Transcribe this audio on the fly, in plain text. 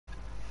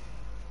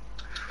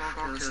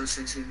kill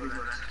 6 people then.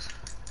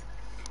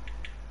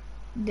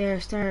 There,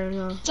 started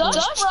off. Josh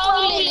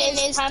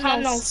Brolin is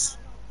Thanos.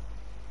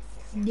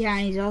 Yeah,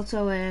 and he's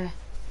also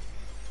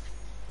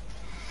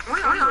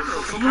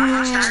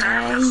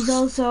He's he's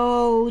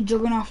also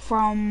Juggernaut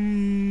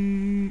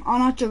from. Oh,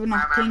 not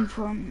Juggernaut, King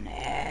from.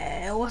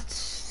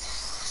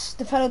 What's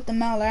the fellow with the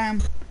metal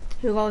arm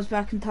who goes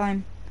back in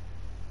time?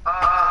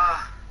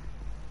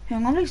 Hey,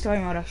 I'm gonna play story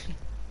mode actually.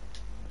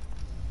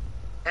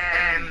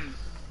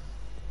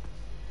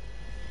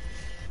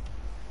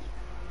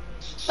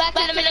 Back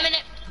in a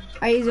minute.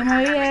 Are you using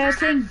my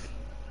thing?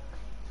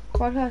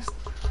 Podcast?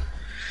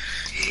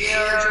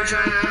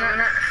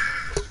 Yeah,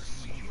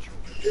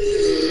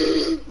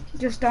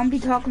 Just don't be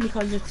talking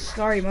because it's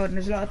story mode and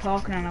there's a lot of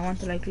talking and I want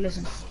to like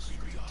listen.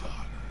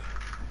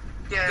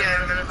 Yeah,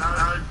 in a minute.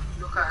 I'll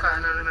look at it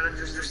in a minute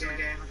just in the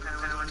game. I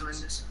kinda want to win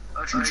this.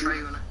 I'll try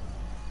you on it.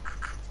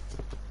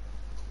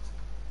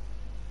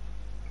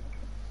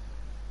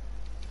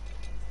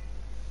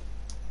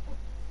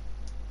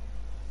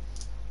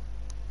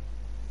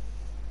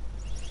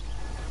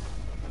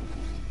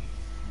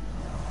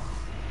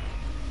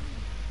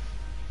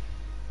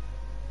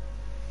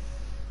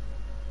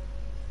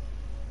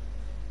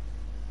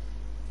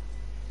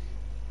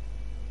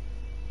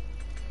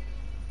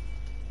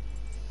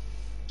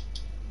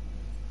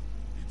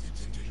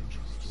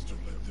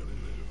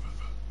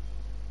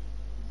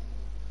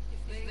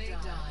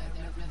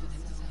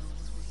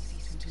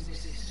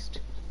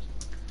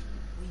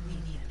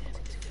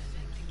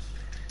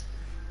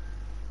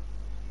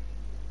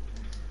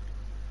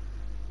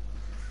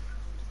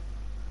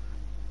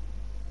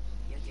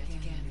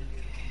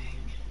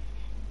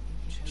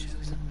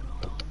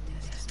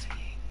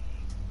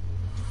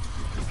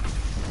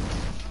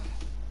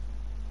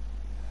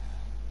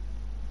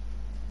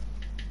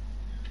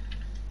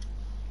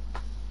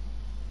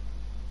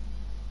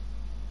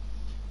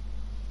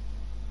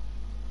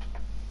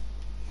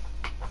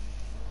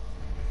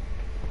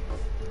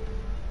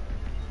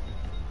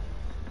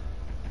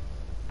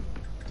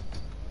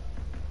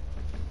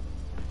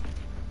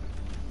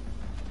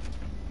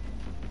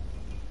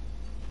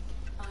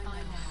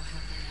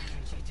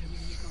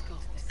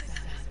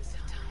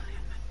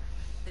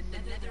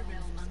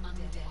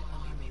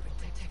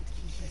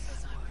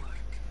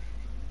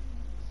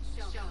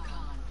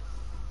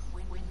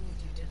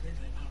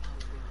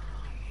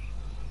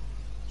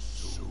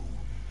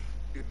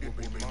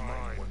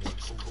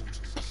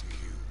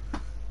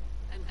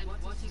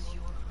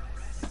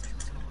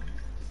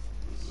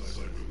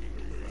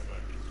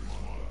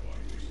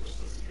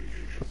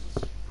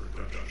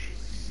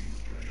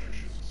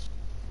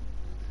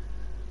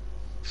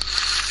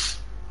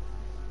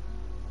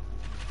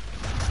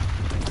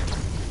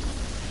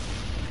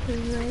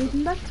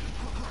 Raiden back.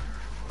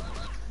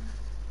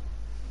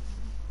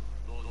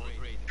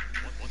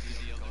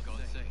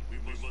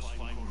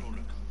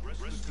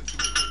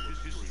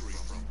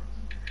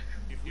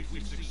 If we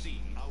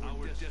succeed,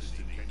 our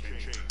destiny can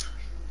change.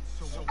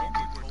 So what we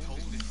were told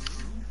is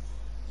true?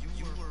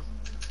 You were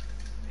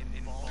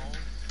involved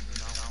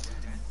in our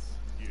death?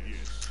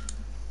 Yes.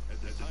 As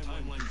the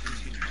timeline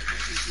continues,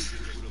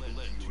 decisions would have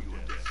led to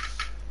your death.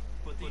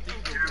 But the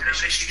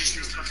such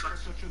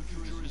a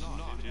future is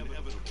not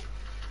inevitable.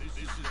 This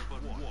is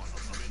but one of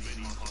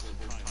many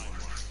possible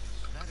timelines.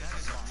 That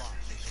is a lot.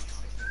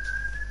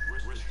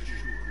 Rest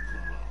assured,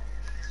 Kulau.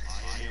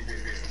 I am aware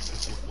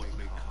that what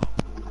may come.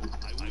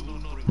 I will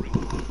not bring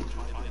you to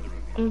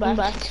either. I'm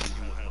back.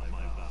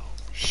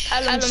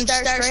 Hello,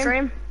 start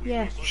stream.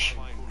 Yeah.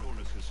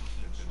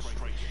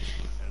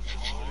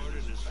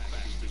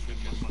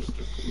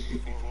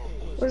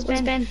 Where's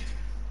Ben?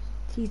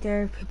 He's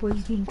there, people,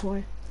 he's being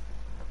quiet.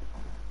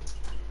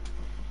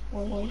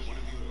 Why?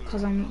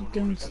 Because I'm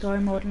doing story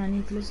mode and I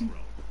need to listen.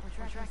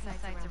 We're tracking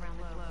sites around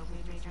the globe.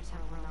 Major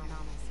temporal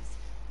anomalies.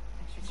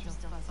 Picture's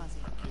still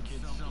fuzzy.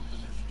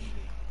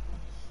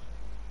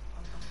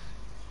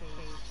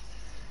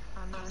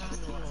 I'm not sure,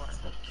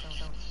 but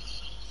don't.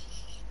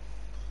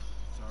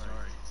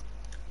 Sorry.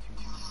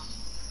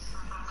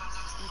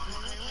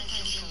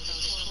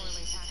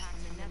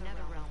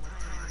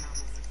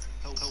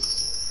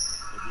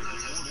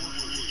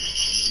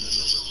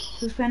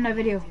 Who's playing that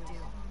video?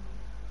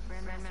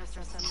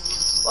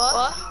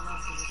 What?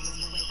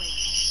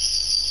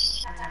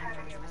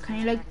 Can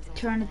you like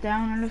turn it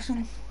down or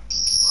something?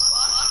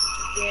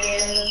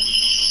 Yeah.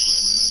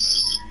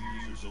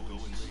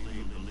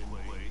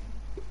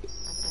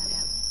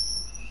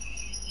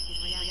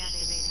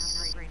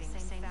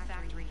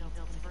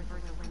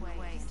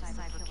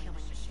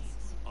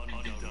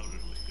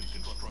 Undoubtedly, can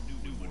construct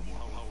new and more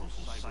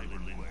powerful cyber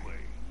Lingwei.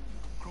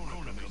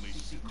 Chronica may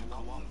seek to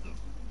co-opt them.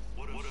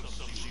 What of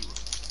Sub-Zero?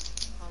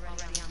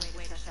 Already on my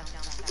way to shut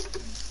down that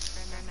factory.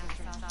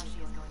 Grandmaster Sashi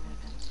is going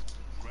with him.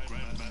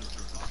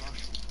 Grandmaster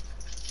Hasashi?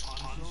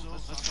 Hanzo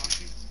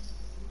Hasashi?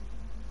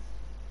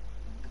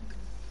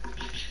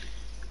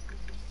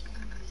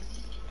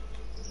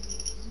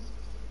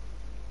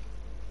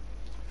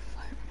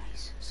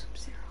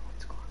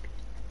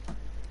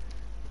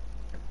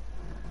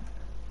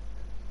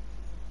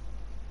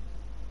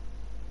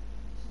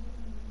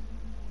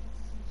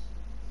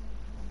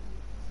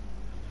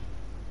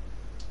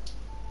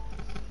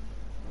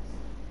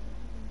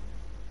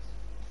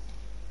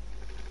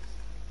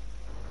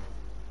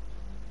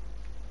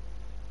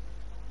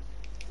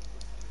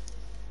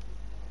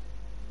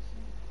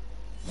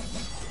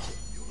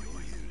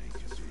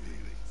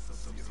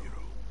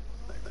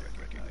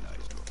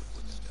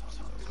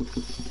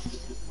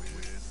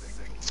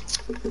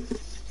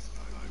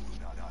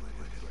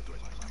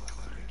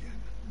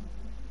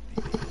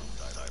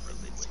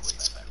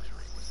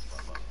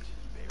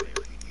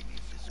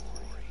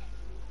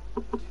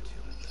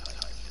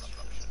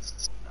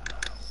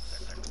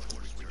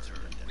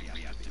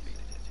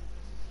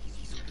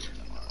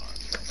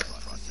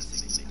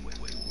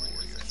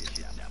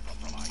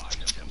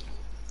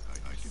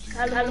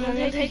 Callum, when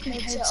you take your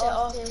headset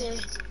off to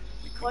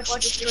watch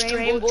the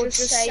stream, but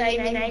just say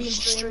your name in the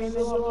stream if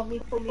you want me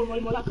to put my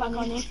mic back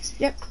on you.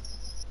 Yep.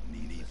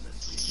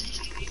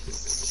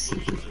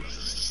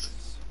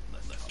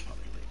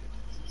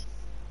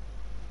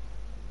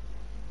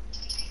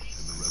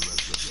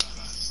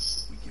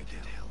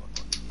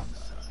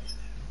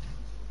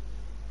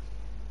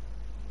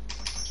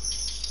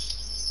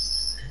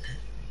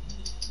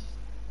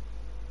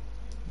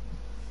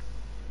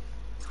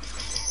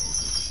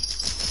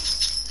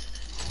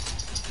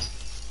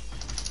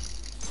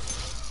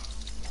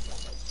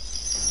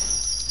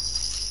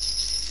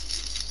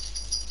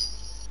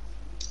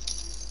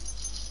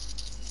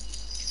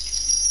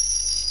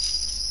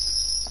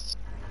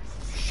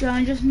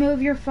 Sean, just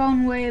move your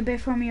phone away a bit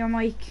from your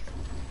mic.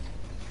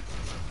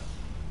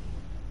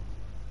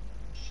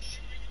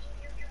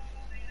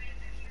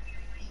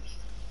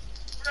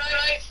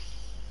 Right.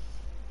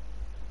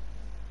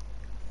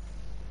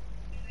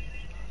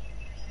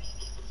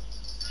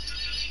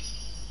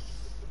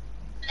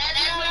 Let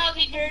us know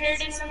if you heard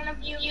this one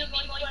of you, let me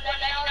know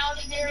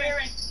if you hear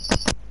it.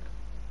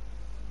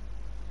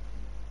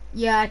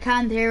 Yeah, I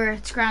can't hear it.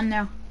 It's grand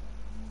now.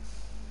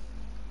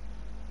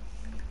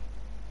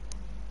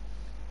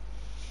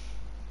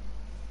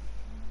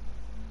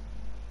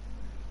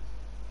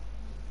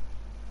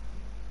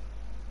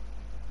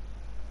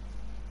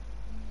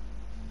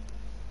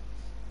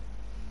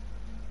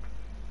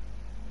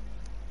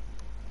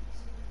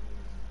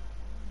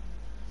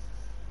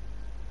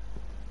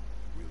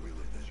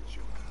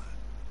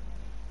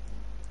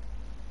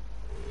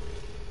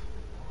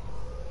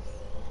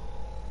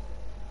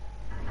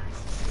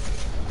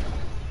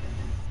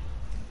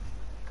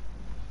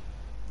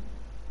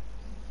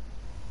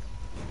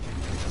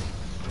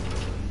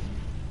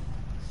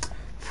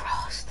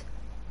 Frost.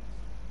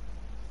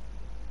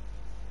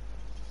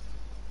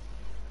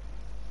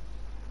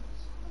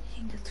 I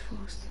think that's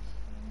Frost.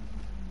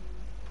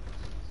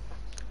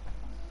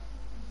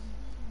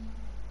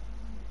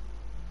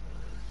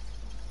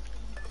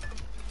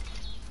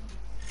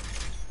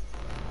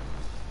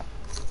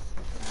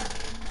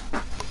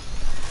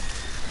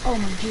 Oh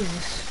my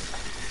Jesus.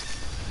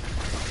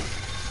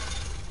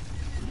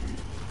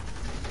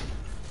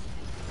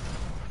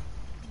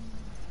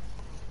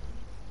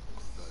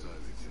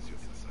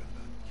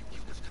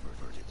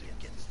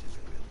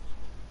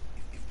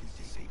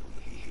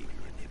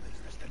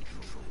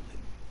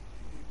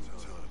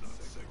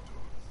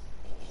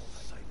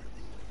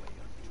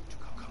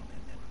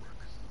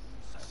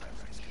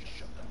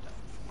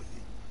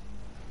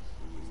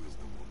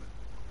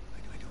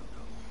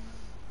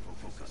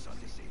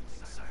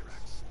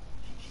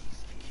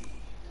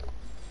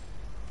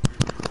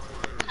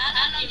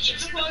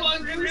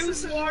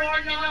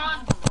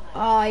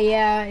 Oh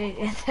yeah,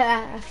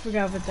 I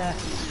forgot about that.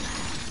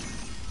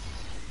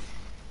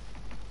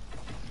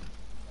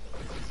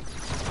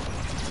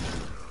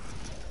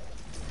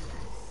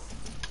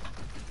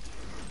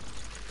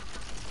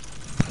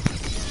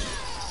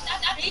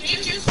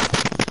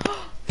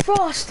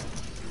 Frost!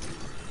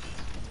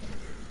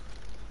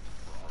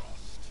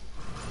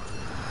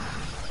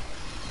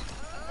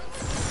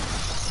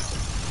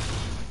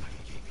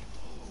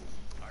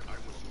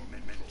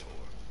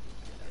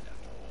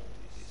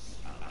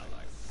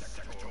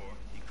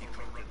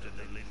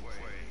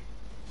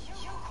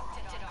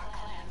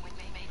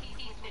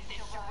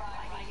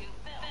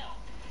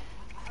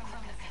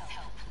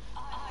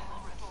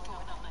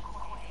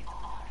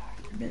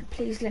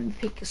 Please let me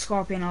pick a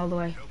Scorpion all the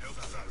way.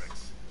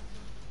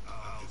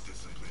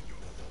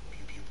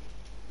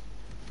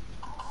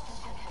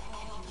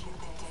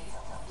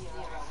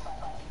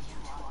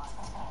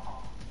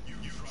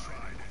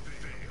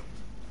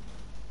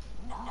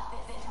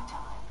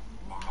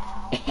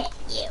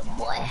 Yeah,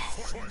 boy.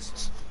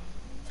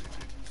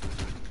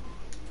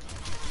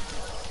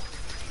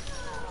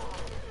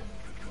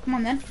 Come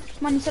on then.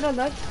 Come on, you said I'll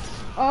die.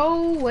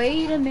 Oh,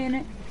 wait a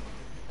minute.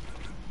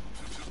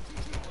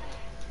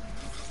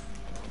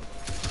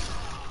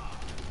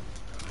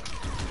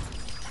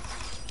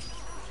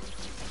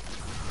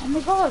 Oh my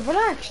god,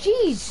 relax,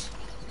 jeez.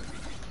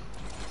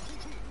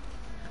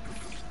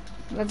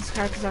 Well, this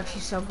character's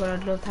actually so good,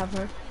 I'd love to have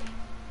her.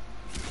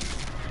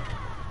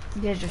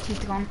 There's your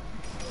teeth gone.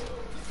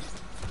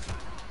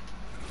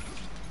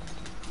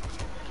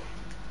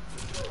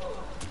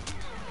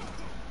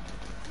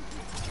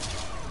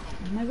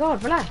 Oh my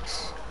god,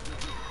 relax.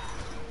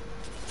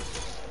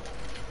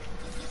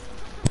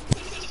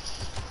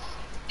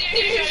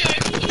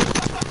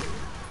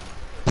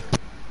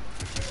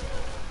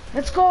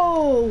 Let's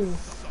go!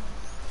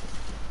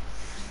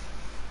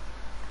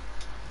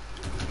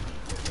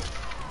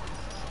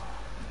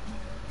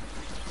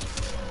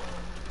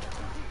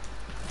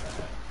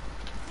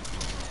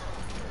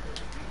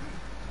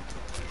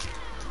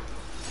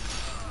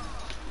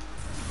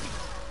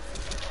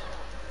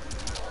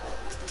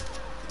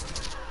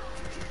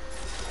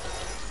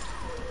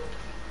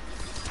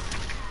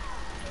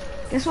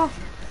 Guess what?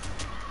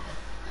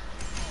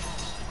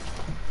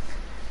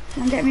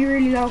 Don't get me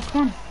really low,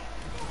 come on.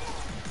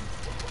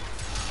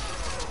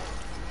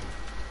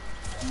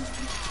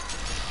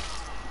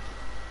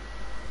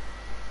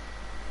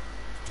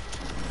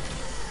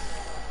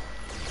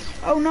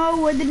 Oh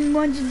no, I didn't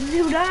want you to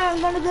do that,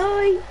 I'm gonna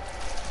die.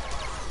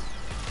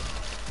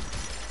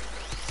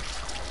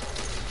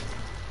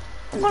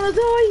 I'm gonna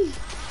die.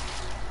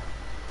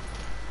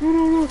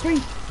 No,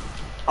 great.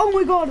 Oh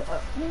my god,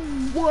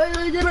 why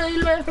did I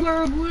let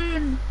her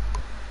win?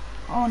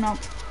 Oh no.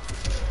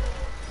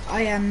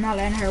 I am not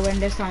letting her win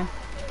this time.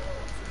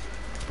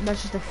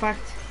 That's just a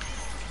fact.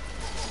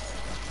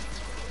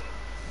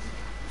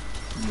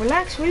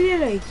 Relax, will you,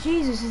 like?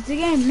 Jesus, it's a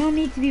game, no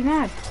need to be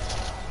mad.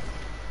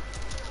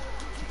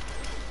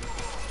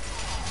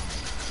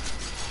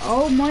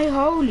 Oh my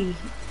holy.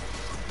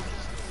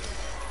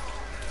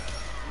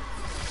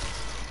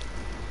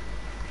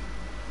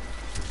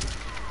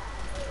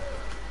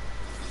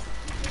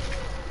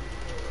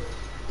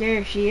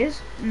 There she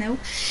is. No.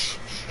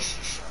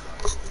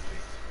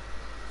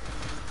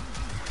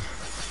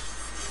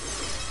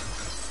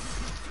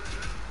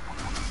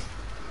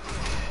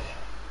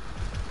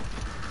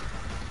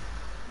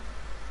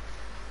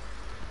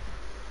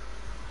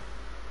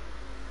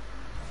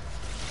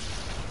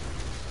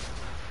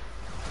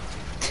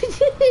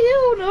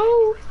 Oh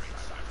no.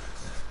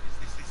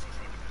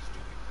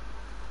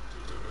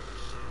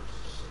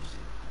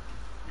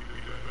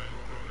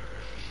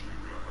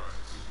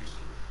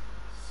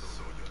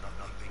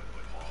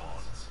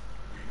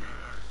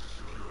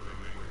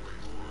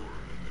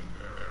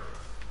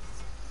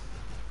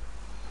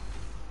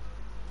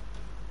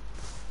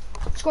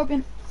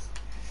 Scorpion.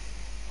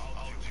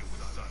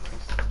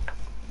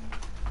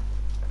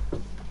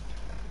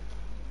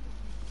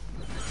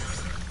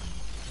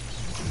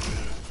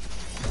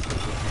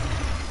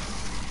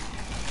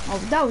 Oh,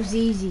 that was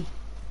easy.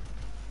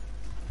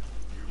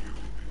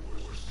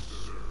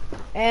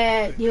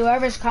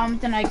 Whoever's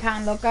commenting I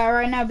can't look at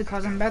right now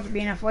because I'm about to be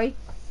in a fight.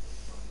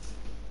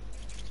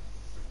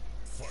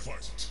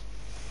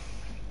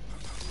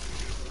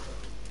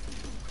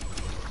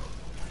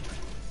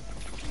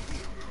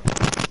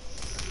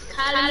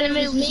 Callum,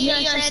 it was me,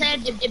 I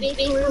said the big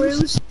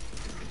bruise.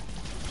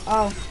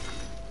 Oh.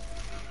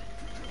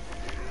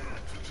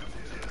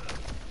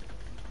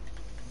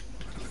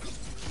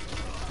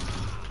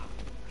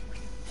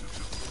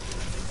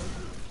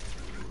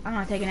 I'm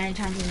not taking any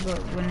chances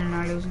about winning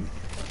or losing.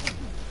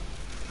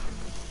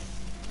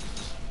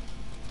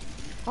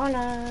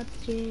 Hola,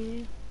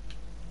 yeah.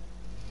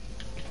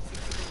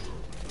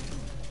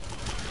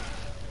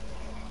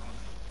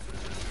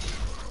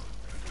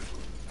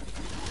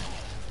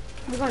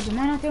 Oh my god, am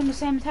I not doing the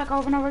same attack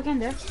over and over again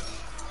there?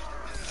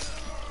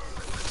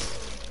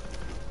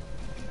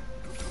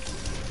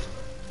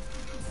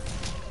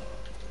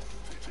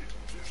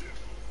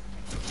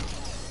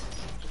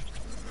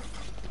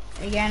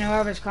 Again,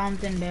 whoever's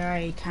commenting there,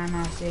 I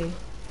cannot see.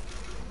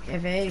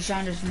 If it is,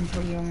 Sean, just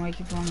put your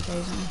microphone and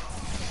say something.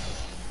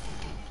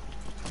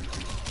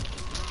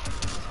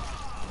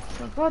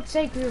 For God's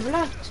sake, we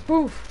relax.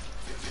 Poof.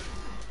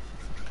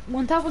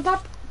 One tap, one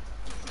tap.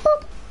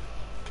 Boop.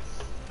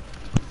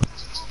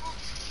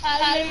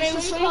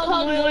 Callum, someone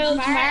called Royal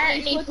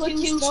Martin, he put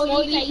two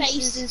smiley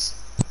faces.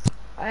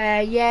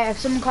 Yeah, if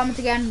someone comments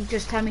again,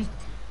 just tell me.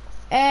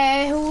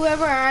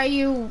 Whoever are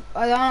you?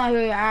 I don't know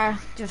who you are.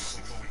 Just.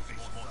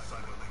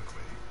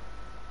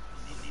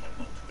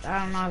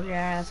 I don't know who you are,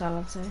 that's all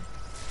I'll say.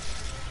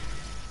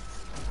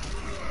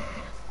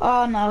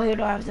 Oh no, who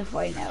do I have to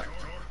fight now?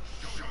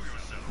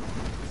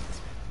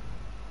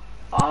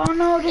 Oh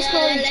no, this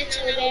guy. Let's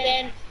go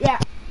again. Yeah.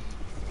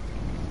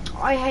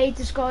 I hate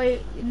this guy.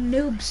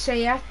 Noob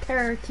say at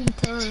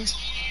 33.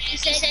 He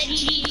said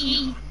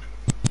GG.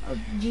 Oh,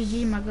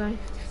 GG, my guy.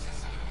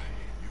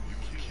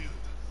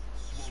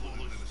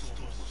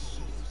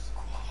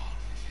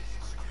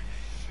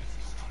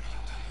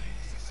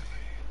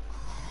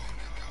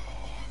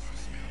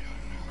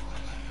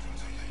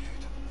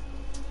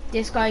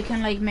 This guy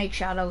can like make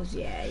shadows,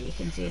 yeah, you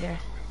can see there.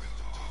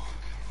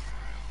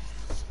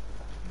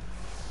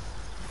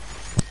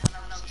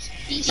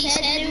 He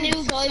said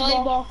new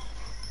cyber.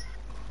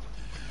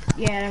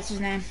 Yeah, that's his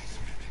name.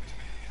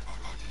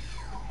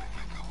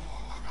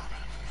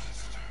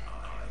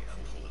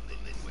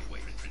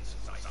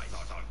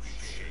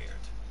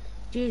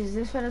 Jesus,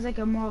 this fella's like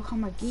a Mortal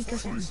Kombat geek or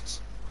something.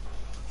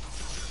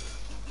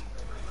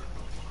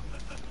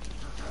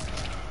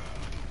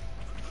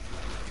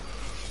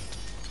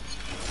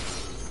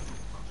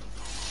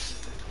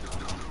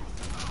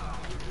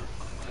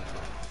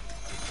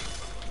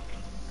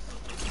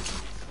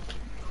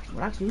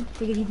 Relax, dude.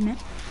 Take it easy, man.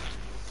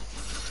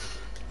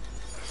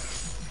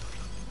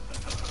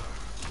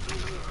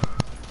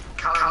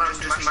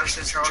 Callum just mashed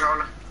his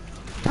controller.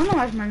 I'm not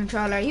watching my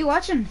controller. Are you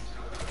watching?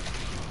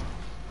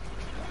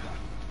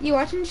 You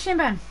watching,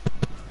 Shinban?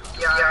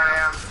 Yeah,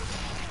 I am.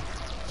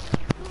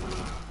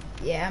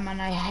 Yeah, man,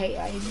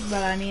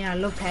 I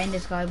love playing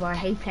this guy, but I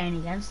hate playing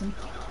against him.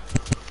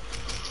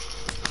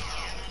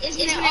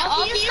 Isn't it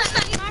obvious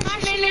that you're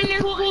not mashing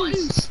your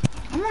buttons.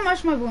 I'm gonna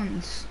mash my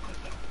buttons.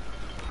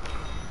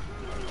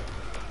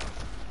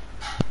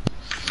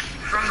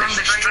 From the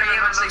stream,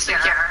 it looks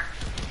like you are.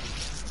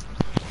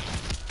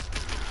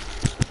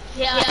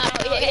 Yeah.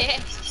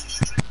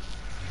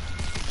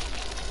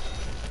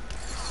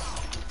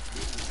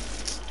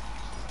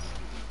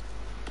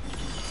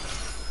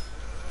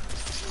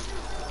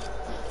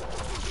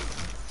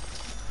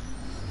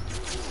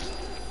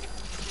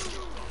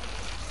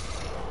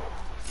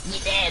 You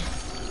dead.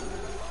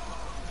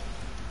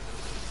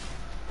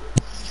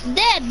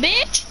 Dead,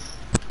 bitch.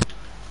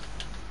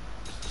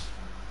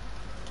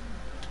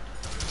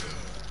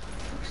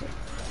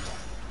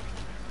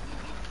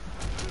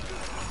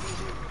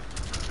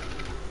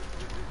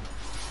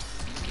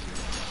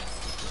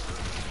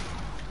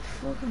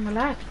 Fucking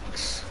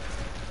relax.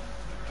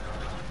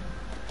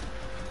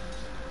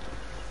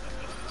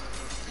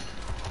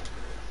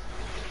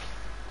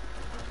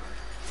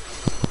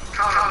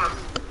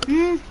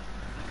 Colin,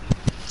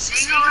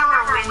 see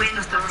whoever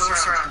wins the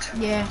first round.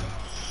 Yeah.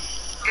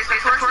 If the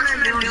person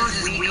that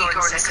loses weak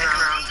or second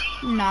round.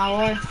 No.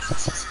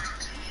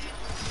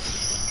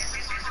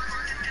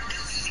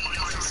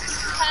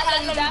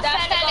 That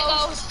kind of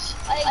goes.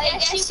 I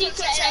guess you could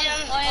say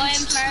I'm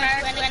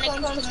smart when it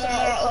comes to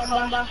Mortal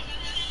Kombat.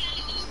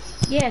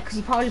 Yeah, because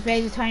he probably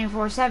plays it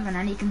 24/7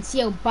 and he can see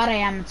how bad I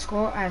am at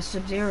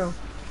Sub-Zero.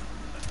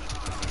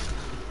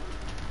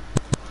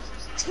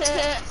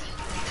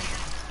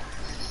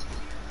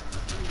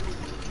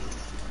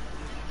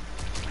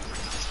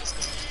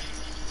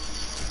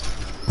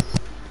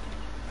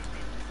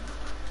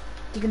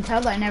 You can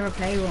tell that I never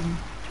play one.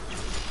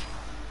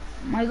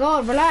 My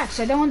god, relax,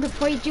 I don't want to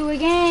fight you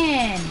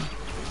again.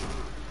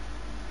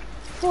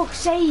 Fuck's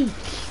sake.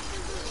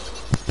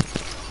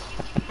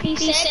 He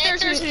said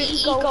there's an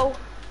eco.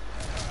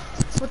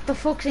 What the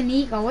fuck's an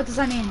eco? What does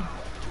that mean?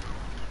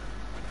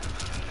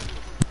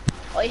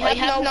 I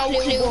have no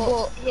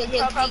clue, but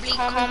he'll probably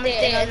comment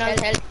it and I'll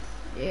tell.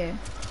 Yeah.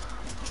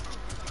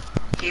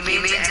 He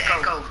means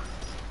echo.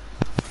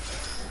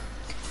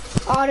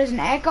 Oh, there's an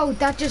echo.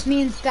 That just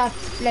means that,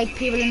 like,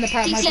 people in the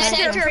park might have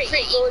They're them.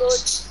 pretty good.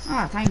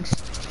 Ah, thanks.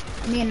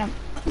 I mean,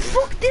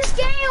 fuck this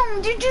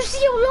game! Did you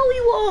see how low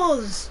he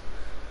was?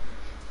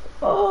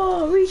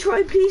 Oh,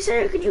 retry, please,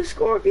 sir. Can you,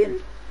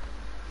 Scorpion?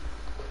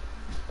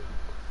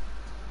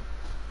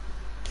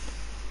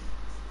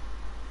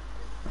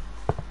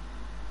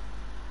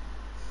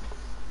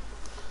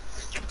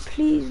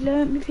 Please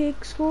let me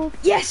pick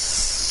Scorpion.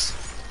 Yes!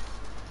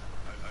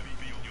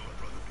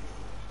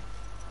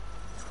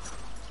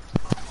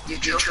 You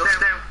just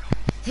them.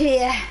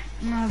 Yeah.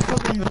 No,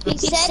 fucking. He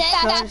said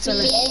that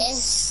Absolutely.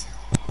 yes.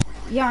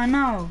 Yeah, I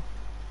know.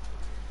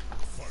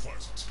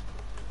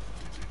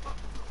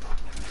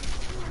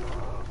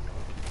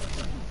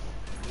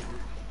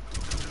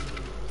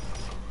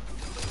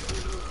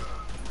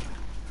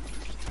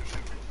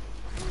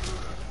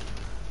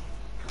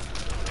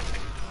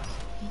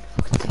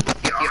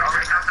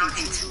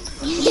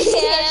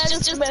 Yeah,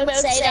 just about to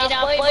say that.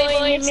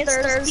 Boy,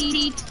 Mr.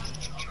 Speed.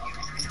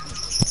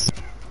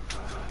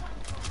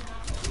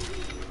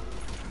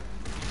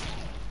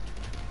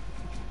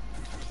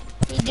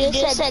 He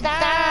just said,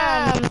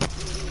 damn.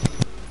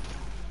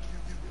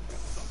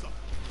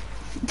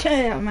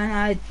 Yeah, man,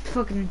 I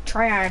fucking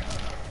try hard.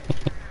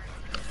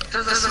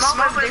 There's a small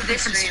bit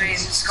difference between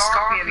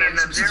Scorpion and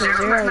Sub-Zero.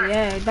 Sub-Zero,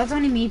 yeah, that's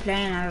only me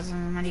playing as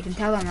him, and you can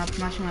tell I'm not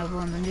smashing my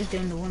buttons. I'm just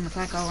doing the one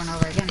attack over and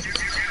over again.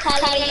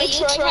 Can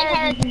you try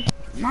hard?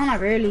 No, not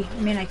really.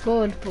 I mean, I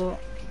could, but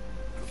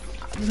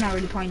there's not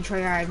really point in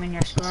try hard when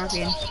you're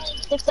Scorpion.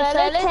 The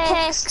fella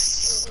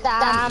takes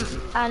damn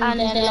and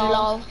then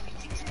lol.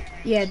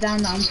 Yeah,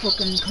 damn, I'm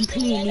fucking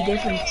completely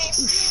different.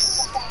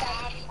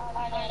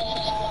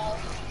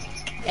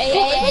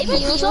 Hey,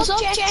 use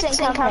objects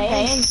in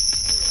campaign.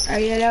 Are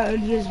you allowed to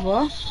use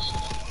what?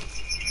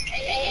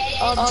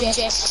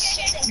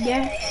 Objects.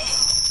 Yeah.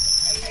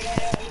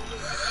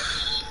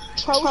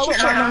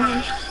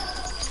 Potion.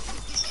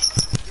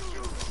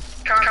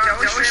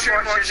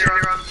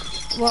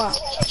 What?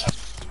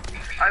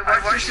 I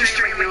watched the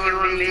stream with you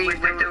and me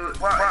with the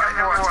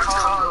whatever it's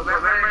called.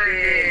 Remember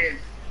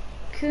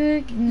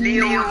the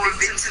Leo and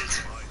Vincent?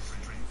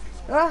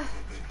 Oh,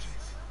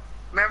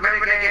 Remember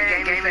the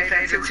game we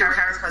played with two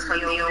characters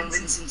called Leo and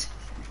Vincent?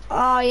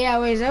 oh yeah,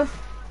 where's that?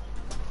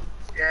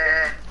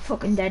 Yeah.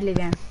 Fucking deadly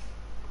game.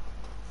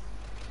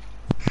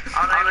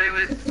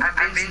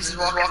 And Vince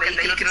was walking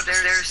naked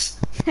upstairs.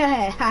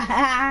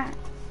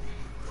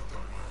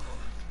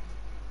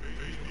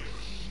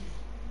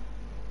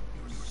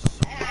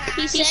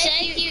 He said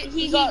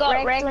he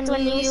got wrecked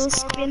when you used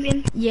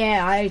Scorpion.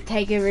 Yeah, I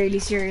take it really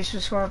serious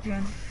with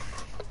Scorpion.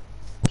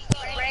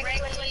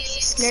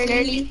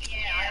 Nearly.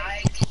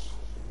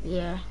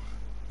 Yeah.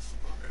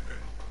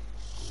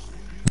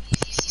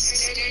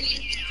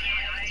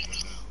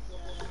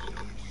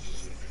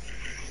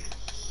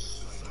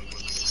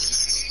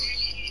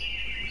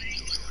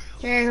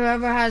 Here,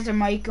 whoever has their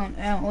mic on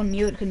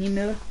unmute, can you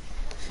mute?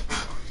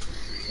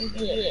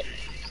 Yeah.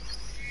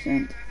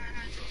 Sent.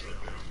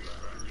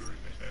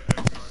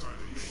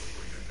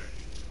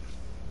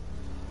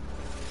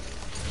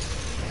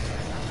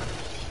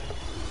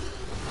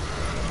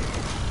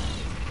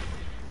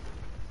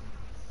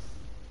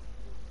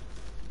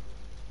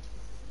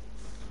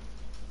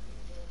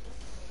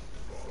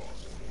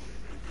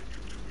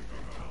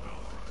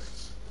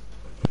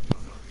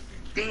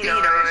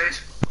 Denied.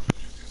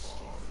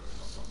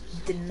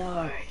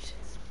 Denied.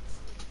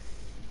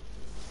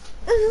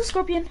 Ooh,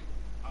 scorpion.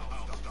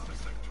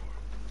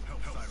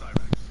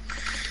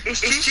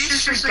 It's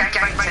just a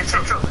gangbang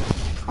central.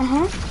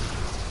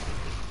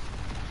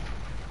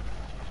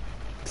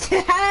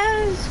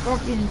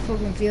 Scorpion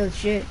fucking feels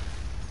shit.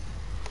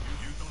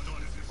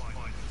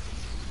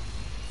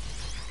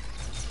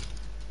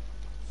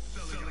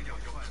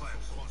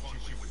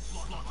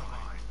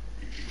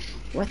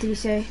 What did he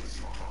say?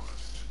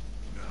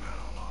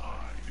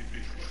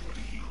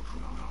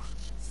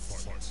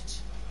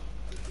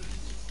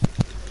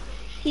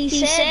 He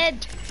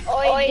said,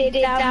 I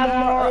did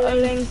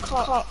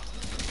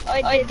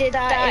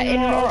that in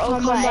Mortal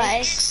Kombat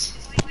X.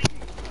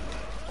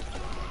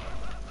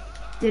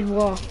 Did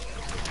what?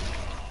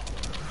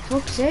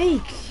 Fuck's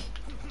sake.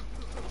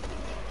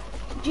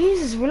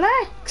 Jesus,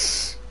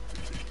 relax.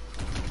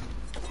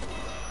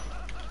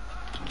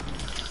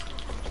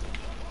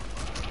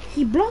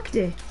 He blocked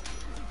it.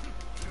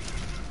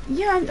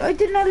 Yeah, I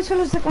didn't know this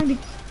fellow was like on the...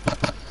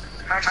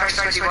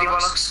 Hashtag sweaty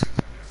bollocks.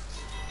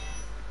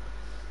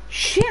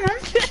 Shit, man.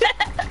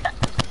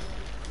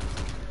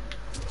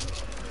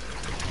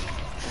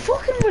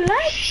 Fucking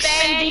relax.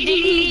 Ben, did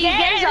he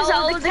get his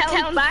old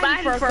account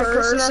banned for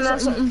cursing or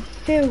something?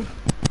 Who?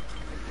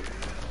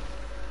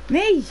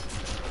 Me?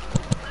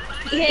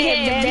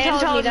 Yeah, Ben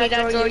told me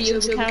that your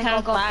YouTube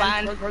account got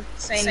banned for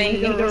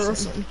saying nigger or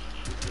something.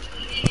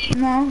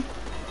 No.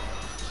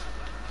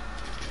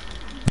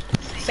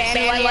 Ben,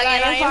 what are you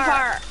lying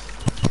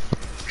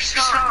for?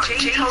 Stop,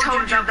 Jay told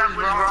you that was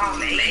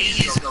wrong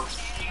ages ago.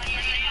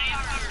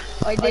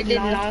 I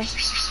didn't know.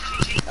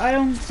 I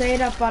don't say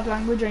that bad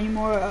language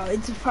anymore.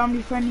 It's a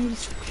family-friendly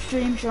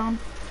stream, Sean.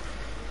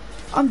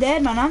 I'm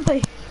dead, man, aren't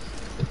I?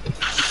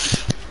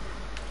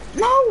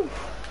 No!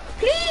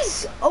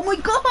 Please! Oh my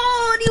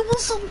god, he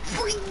was so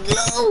fucking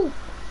low!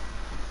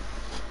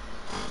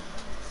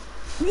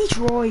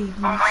 Retry,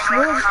 man.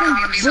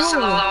 So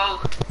low.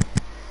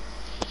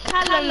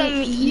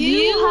 Callum,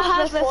 you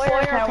have the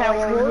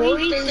firepower. Why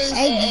does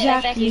it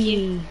affect you?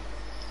 Exactly.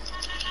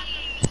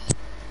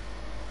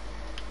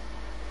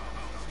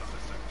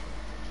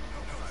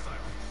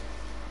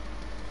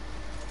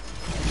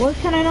 Why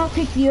can I not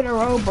pick the other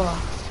robot?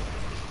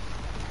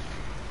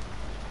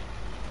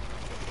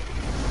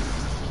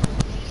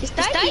 Is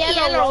that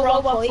yellow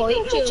robot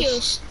fighting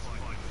juice?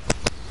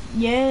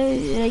 Yeah,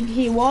 like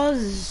he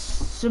was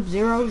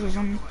Sub-Zero's or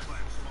something.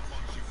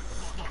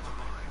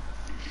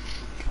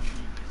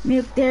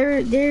 Look,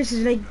 there's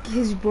like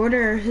his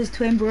brother, his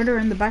twin brother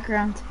in the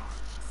background.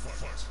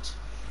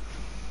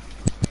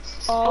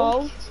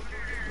 Oh.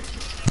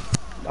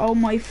 Oh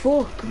my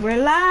fuck,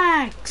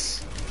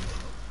 relax!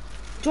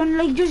 Do you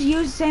want to like just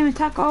use the same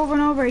attack over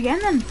and over again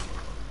then?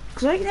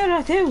 Cause I can do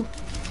that too.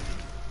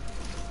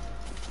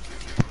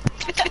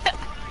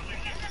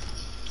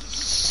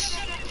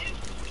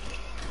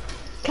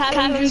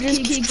 Callum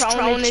just keeps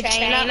throwing the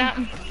chain at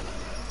him.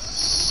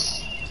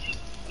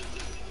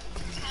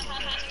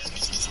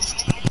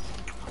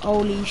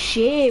 Holy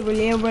shit, will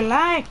you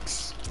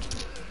relax?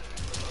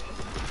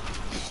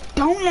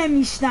 Don't let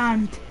me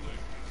stand.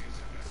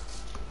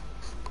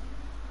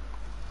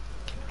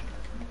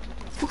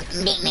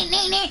 Fucking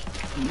nee.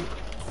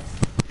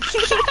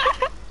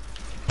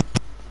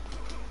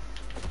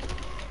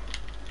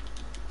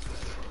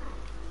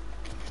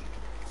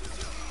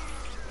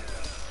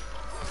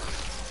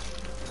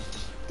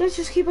 Let's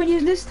just keep on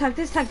using this tag.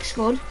 This tag's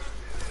good.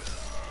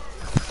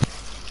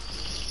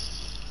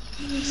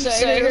 So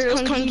they're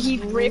just gonna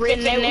keep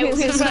ripping out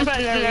his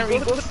imaginary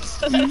books.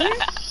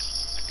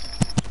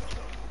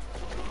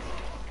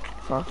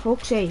 For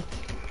fuck's sake.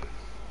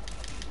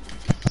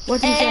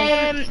 What did he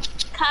say?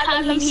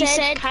 Callum, he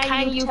said,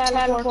 can you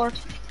teleport?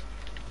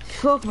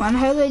 Fuck man,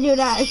 how did I do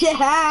that?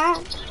 Yeah.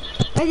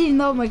 I didn't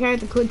know my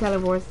character could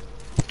teleport.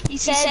 He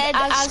said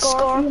as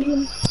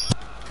Scorpion.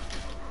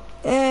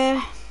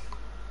 Yeah.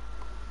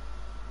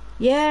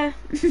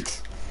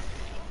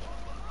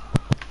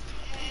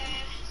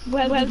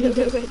 Well.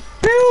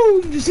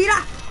 Boom! You see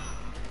that?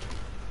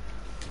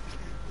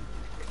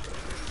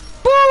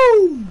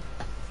 Boom!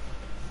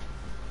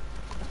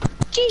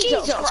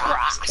 Jesus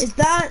Christ! Is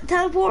that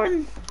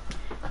teleporting?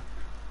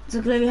 So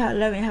let me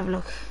have a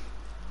look.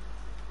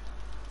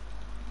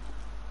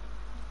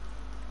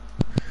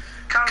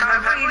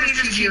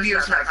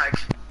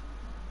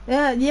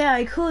 Yeah,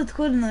 I could,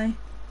 couldn't I?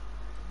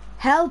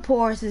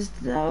 Hellport is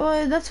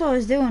that's what I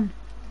was doing.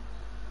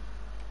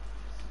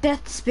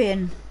 Death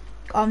spin.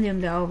 I'm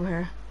doing that over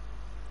here.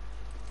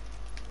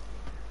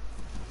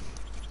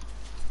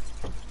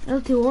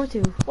 L2 or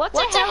 2. What's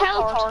a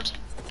hellport?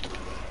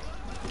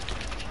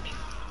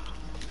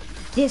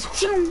 Yes.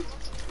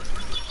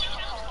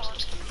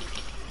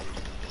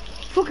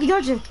 Fucking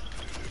dodge it.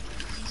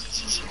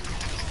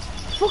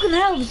 Fucking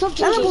hell, stop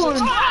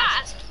teleporting.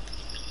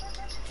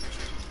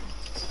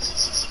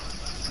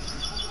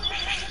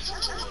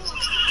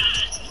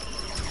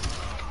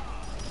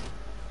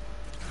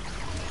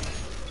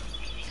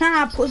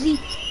 Haha, pussy.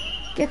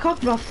 Get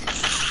cocked off.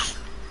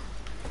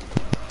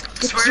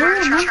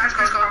 Swear to God, I'm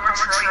gonna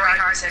try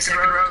hard second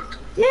road.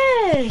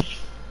 Yeah.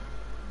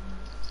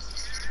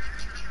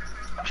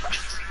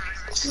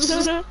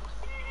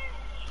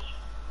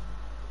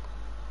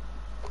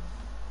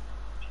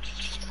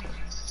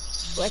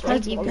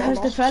 Has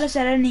the fella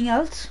said anything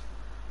else?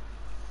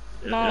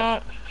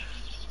 No.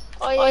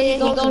 Oh yeah, he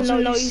goes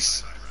to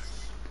noise.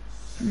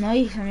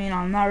 Nice. I mean,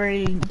 I'm not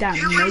really that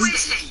Who nice.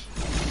 is he?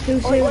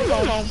 Who's who?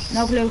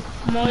 No clue.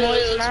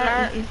 Miles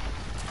Martin.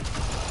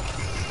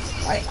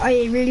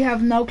 I really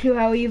have no clue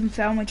how he even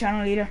found my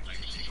channel either.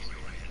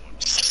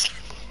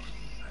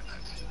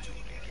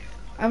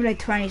 I have like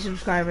 20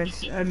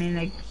 subscribers. I mean,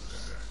 like.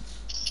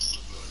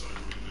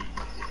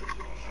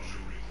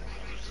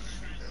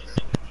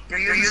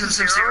 You're using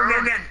some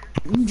zero again?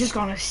 I'm just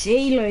gonna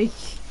see, like.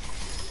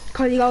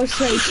 Cause he goes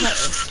straight.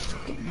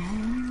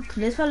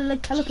 Can this fella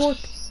like teleport?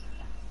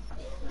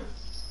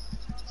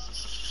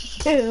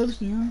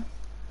 Kills, you know.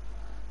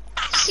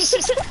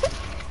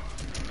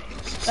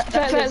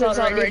 That fella's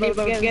already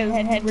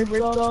getting head ripped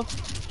off.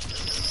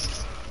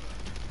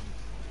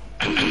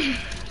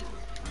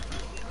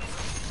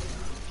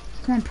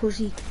 Come on,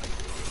 pussy.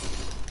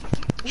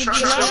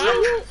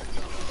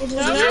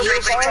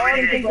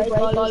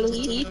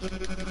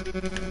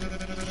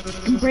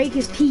 And break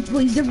his teeth, but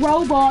he's a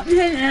robot.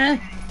 Yeah,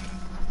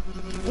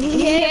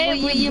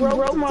 but you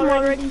broke him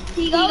already.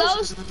 He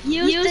goes,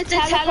 use the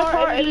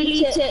teleport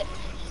ability to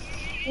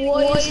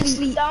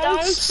wisely.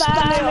 Don't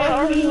spam it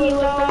or he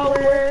will know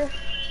where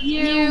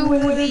you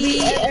will be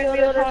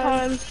every other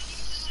time.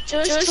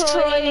 Just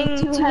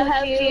trying to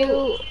help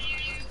you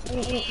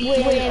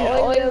win. I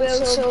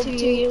will sub to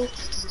you.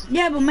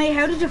 Yeah, but mate,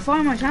 how did you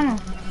find my channel?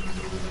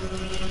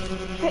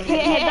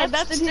 Yeah,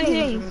 that's the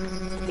thing.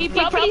 He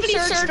probably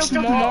searched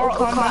up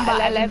Mortal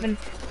Kombat 11.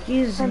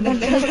 Jesus, and then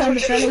clicked on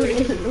the fella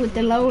with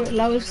the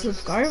lowest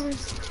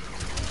subscribers.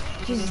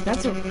 Jesus,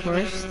 that's a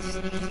first.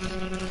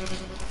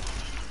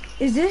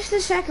 Is this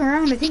the second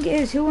round? I think it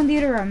is. Who won the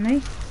other round,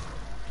 me?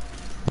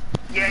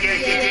 Yeah.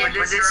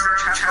 But this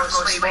chap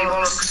goes way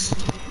bollocks.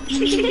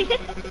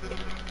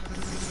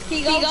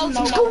 He goes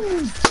no.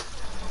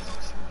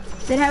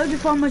 Then how did you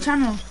find my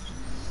channel?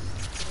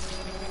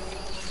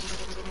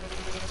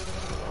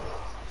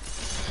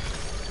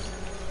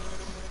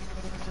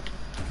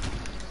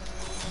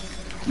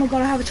 Oh my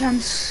god, I have a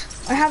chance.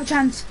 I have a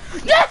chance.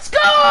 Let's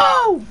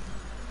go!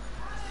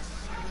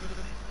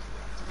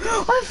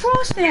 I'm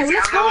Frost now.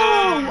 Let's go!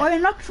 I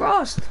unlocked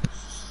Frost.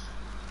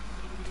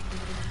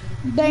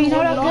 Then you know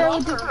that girl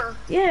with the...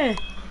 Yeah.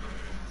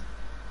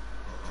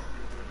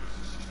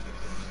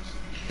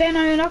 Then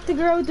I unlocked the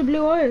girl with the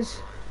blue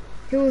eyes.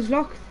 Who was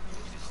locked.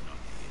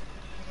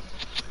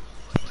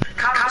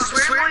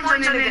 Swear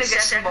mine's only like a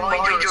second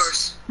behind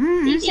yours.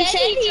 He said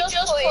he just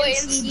put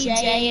in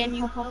CJ and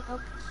you popped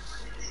up.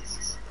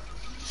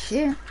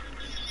 Shit.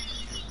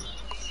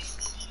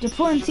 You're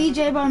putting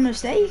CJ by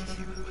mistake?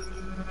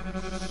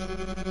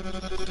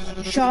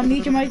 Sean,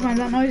 mute your mic, man.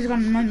 That noise is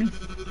gonna annoy me.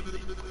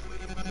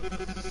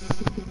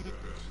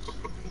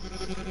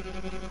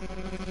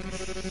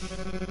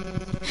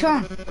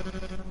 Sean.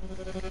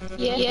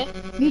 Yeah.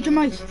 Mute your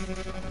mic.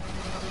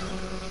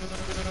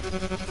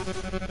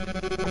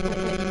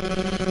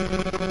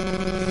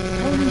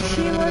 Holy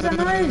shit, what's that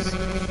noise?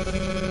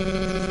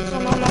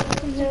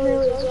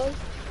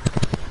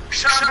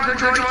 Shut up,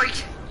 good mic.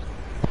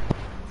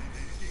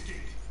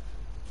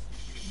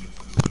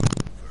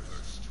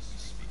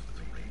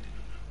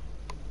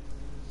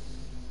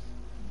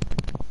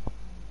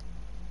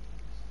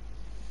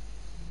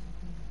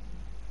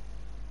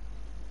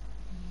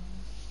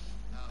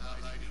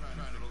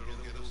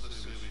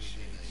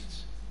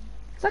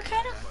 Is that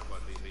kind of?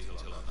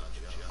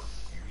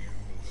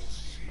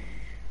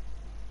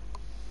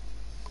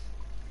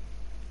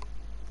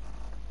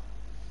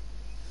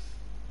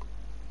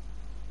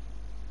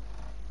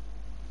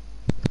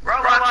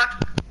 Robot.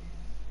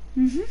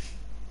 Mm-hmm.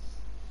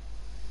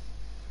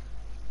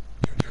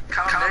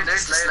 Come on,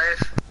 there's the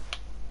slave.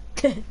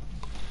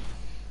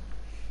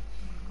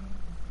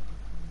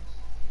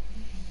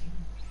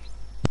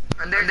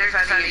 And there's the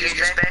family you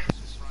just bet.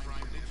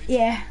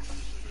 Yeah.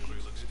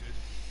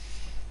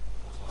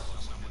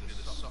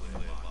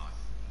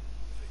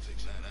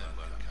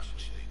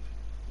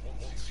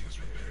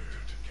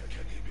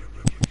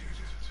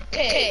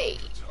 Okay.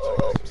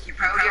 You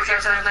proud of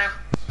yourself now?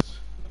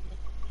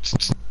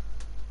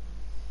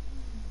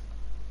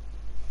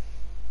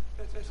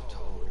 That's a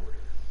tall order.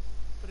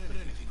 But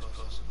anything's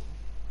possible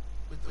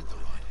with the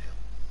right help.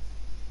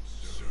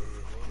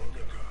 Serve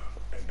Kronika,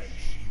 and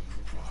she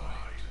will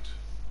provide.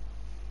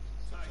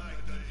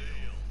 Take the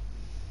deal.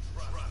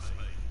 Trust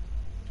me.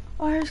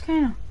 Oh, here's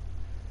Kano.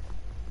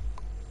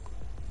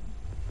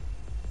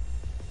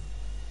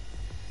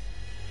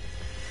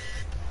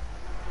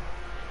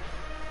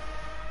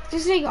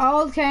 Just like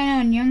old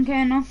Kano and young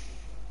Kano.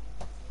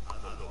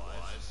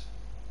 Otherwise,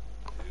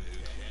 who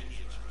can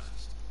you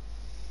trust?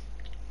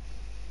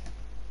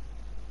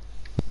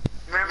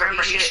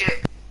 Remember he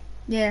shit.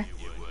 Yeah.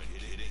 You weren't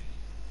kidding.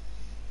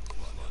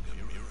 Like a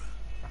mirror,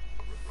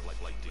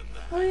 reflecting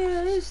that. Oh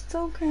yeah, it is. It's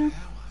okay.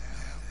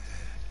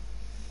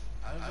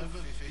 Over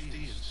 50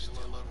 and still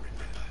a low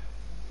repair.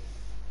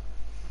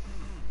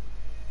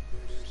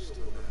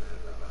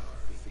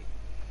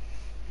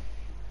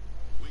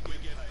 We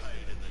get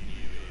paid in the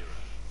new era.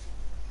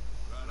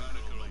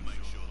 Chronicle will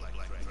make sure Black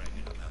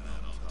Dragon come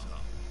out on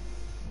top.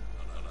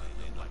 Not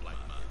only in the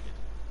black market,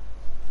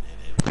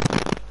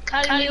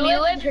 and Can you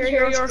live hear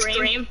your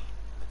scream?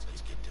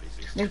 let's get to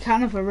business. They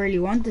kind of really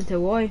wanted to,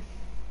 why?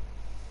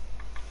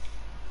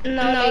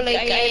 No, like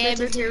I am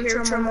able to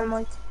hear from my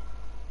mic.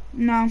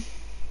 No.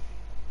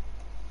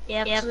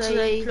 Yeah, so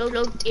I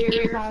plugged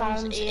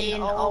earphones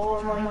in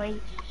over my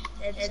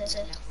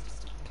headset.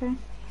 Okay.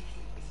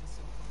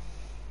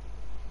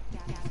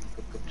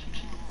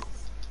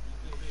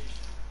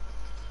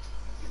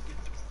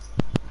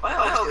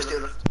 I always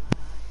do it.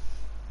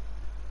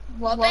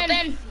 What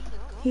then?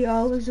 He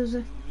always does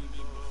it.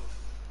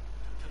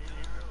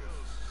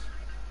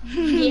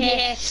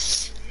 Yeah.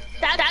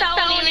 That's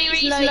the only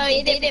reason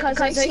I did it, because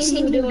I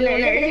seen him doing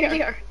it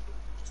earlier.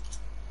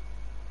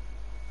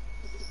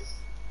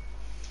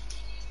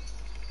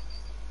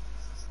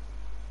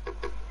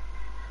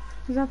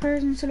 Is that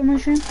person still in my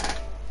stream?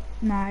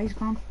 Nah, he's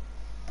gone.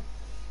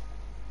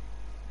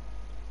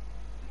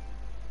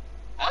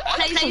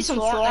 Play some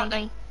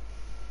Fortnite.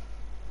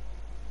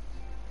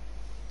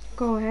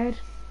 Go ahead.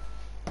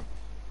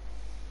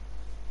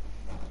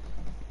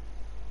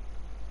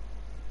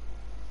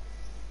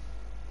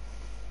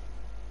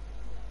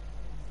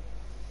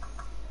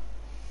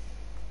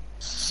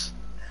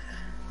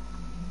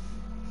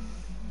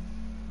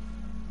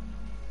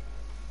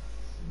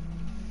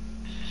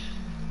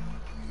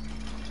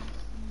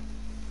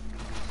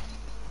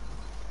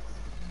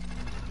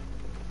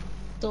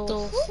 The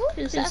fuck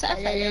is that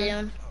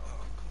alien?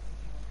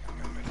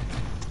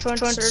 Trying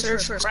to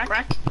search for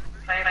crack.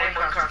 Playing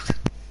Minecraft.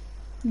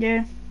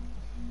 Yeah.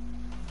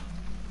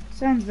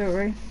 Sounds about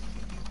right.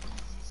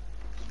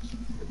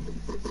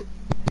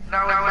 No,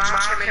 when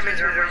Josh came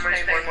into the room, we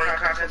playing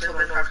Minecraft until the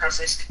Minecraft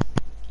assist.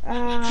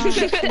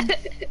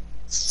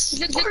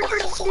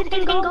 Where did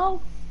it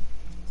go?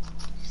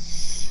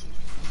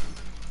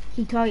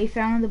 He thought he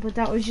found it, but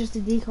that was just a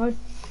decoy.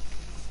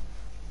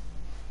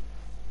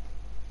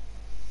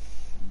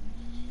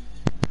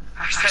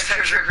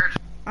 Hashtag triggered.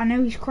 I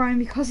know he's crying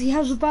because he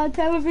has a bad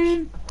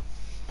television.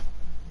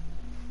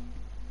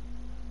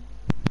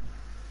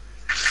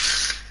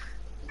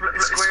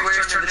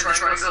 Squares turn into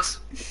triangles.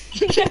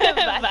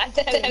 Bad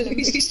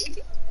television.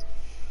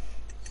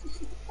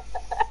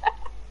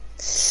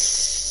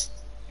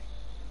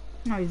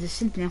 No, he's a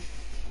simp now.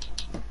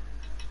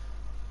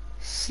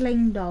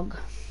 Sling dog.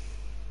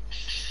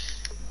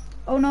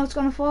 Oh no, it's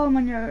gonna fall,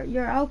 man.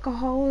 Your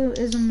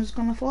alcoholism is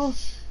gonna fall.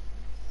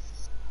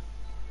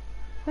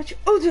 Watch.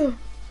 Oh, dude.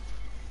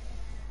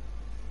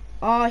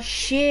 Oh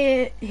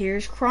shit.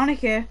 Here's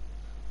Chronica.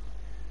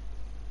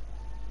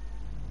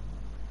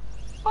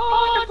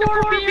 Oh, the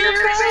poor beer.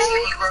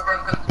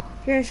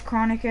 Here's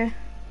Chronica.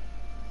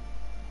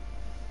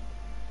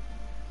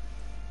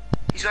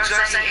 He's gonna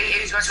say,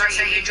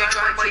 you joined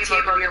my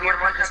team, but your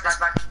Minecraft is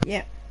back.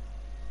 Yep.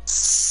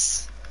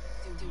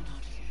 Do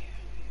not fear.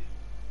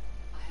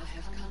 I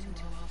have come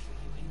to offer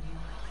you a new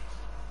life.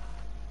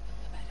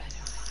 A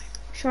better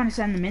life. Trying to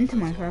send them into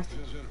Minecraft.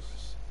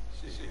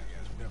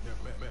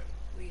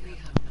 We have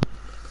known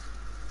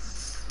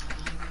this. Now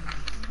I know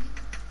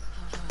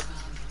how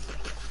valiantly you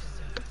have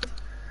served.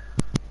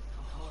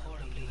 How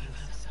horribly you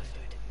have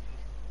suffered.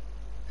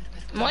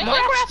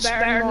 Minecraft's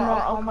better than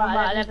Mortal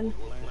Kombat 11.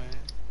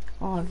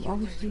 Oh,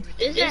 obviously.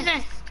 Isn't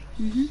it?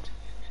 Mhm.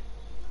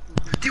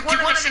 Do you want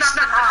to snap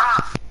that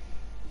off?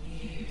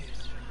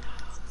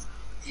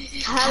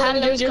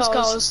 Hannah just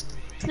goes,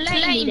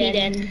 play me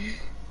then.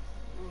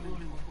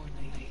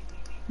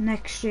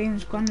 Next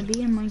stream's gonna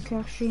be a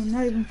Minecraft stream.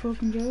 Not even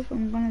fucking joke.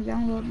 I'm gonna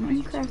download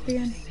Minecraft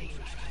again.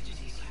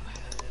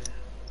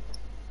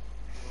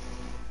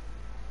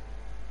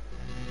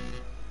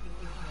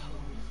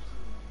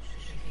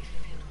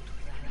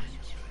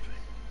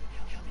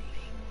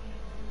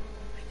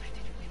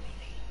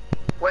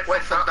 Wait,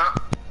 fuck that.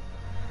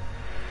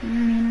 I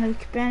mean,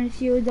 like, Ben,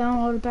 if you would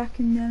download it back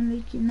and then,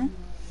 like, you know.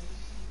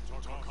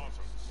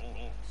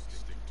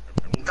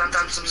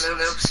 Done some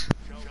noobs.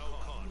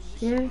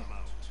 Yeah.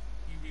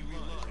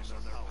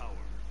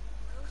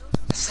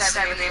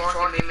 7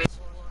 me.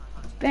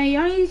 Ben, you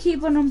don't need to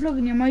keep on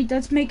unplugging your mic.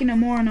 That's making it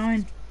more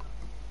annoying.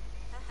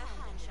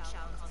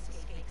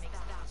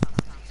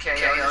 Okay,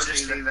 yeah, I'll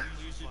just leave it.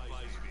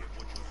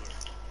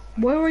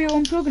 Why were you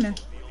unplugging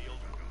it?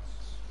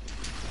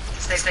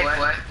 Stay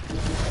quiet.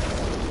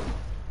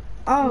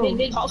 Oh.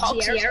 Big Foxy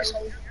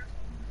arsehole.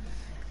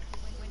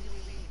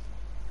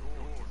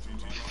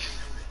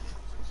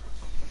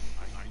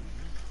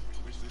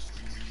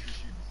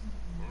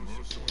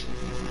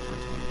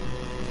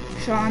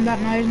 Sean, that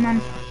noise, man.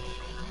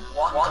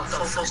 What the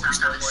fuck is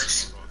that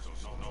noise?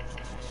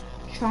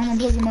 Sean,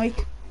 unplug your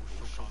mic.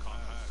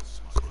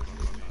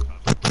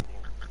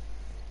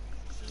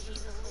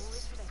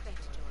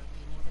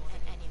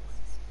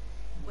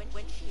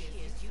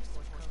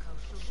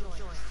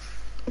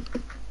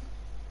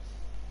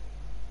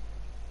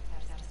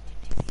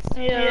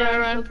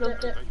 Yeah, I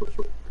flipped it.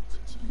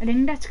 I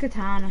think that's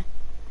katana.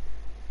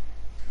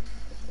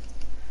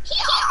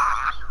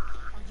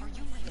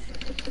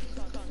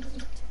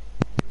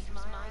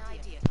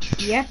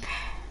 Yep.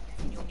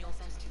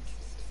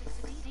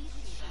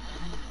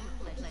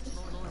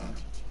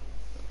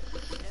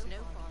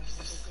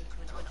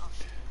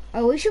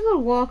 Oh, we should go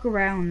walk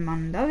around,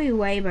 man. That'd be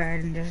way better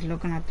than just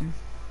looking at them.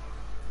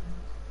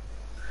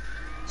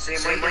 So you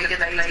might get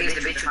that play the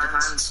bitch with the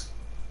hands.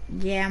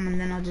 Yeah, man,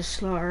 then I'll just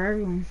slaughter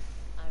everyone.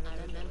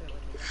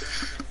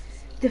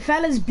 The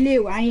fella's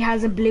blue, and he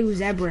has a blue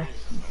zebra.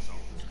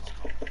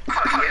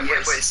 Oh,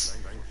 yeah, boys.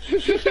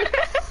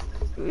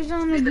 Who's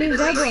on the blue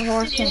zebra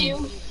horse thing?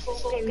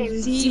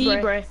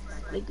 Zebra.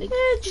 Yeah,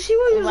 did you see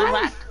what he was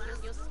on?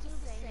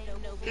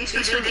 He's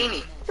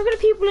Houdini. Look at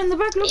the people in the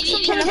back. Look,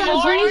 some fellas on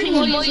a green.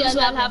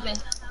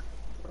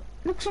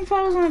 Look, some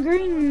fellas on a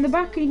green in the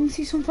back, and you can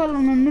see some fella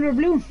on another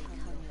blue.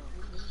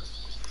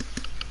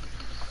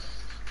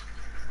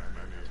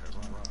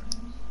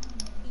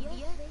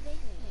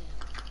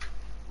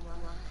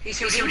 He's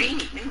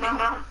Houdini.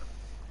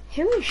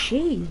 Who is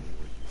she?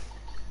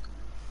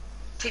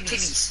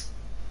 Tibbies.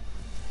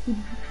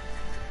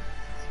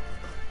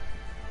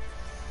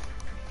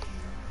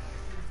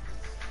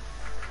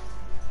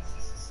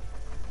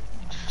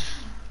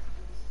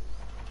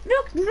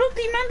 Look,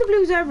 the amount of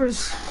blue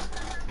zebras.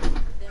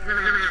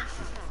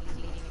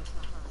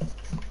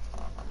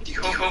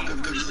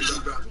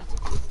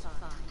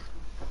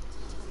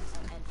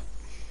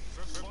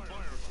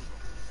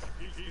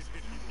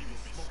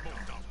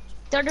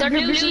 They're the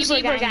blue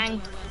zebra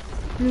gang.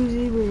 Blue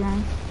zebra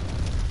gang.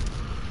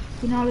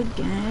 You know, like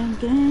gang.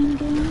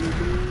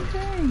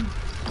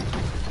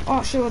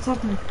 Oh shit, what's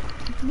happening?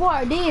 What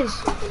are these?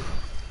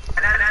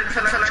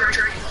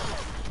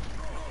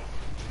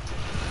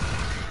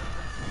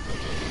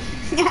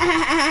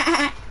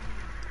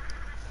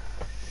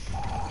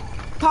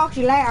 Talk to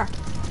you later.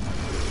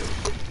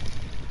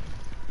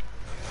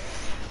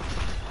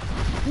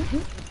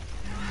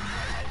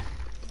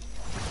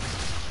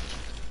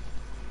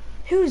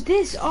 Who's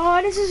this?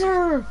 Oh, this is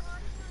her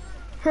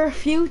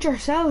future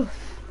self.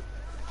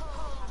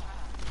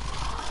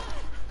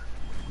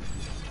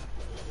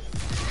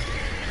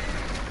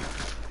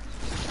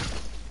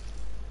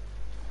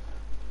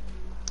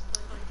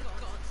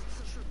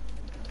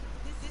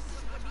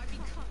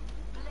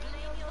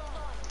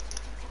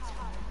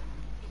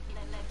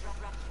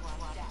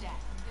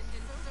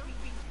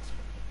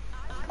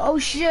 Oh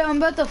shit, I'm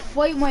about to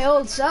fight my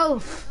old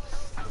self.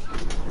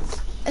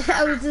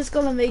 How is this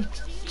gonna make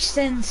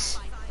sense?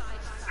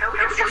 How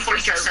would you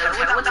fight yourself?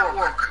 How would that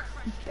work?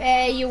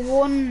 You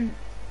won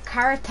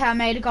Karta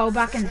made to go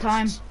back in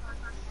time.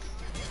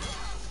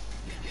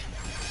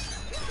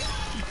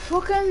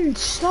 Fucking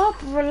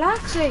stop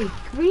relaxing,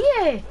 will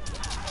you?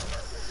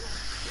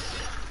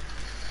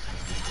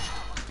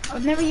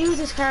 I've never used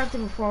this character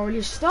before, will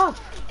you stop?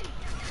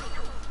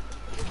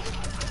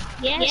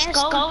 Yes,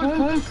 go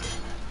home.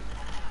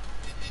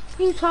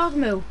 What are you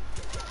talking about?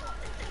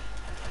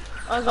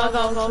 I'll go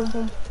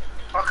home.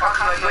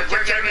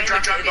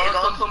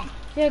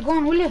 Yeah, go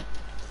on, will you?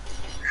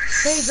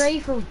 Very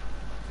grateful.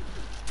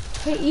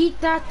 Hey, eat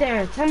that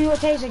there. Tell me what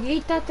it tastes like.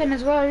 Eat that then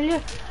as well, will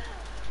you?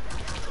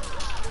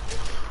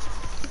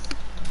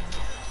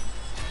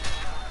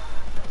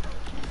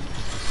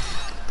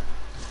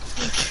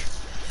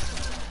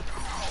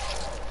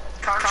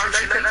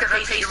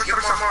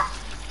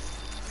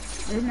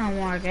 There's no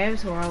more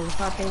games where I was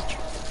package.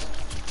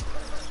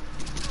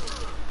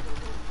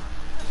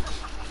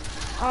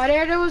 Oh,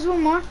 there was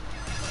one more.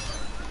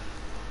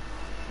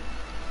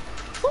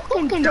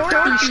 Fucking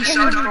dirty shit.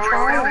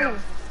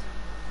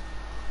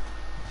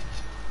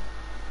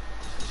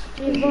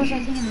 There goes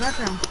that thing in the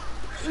background.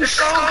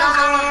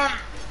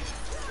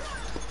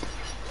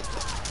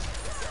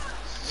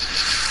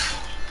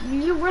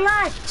 Will you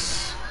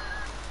relax?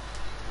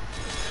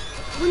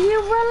 Will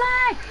you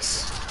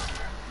relax?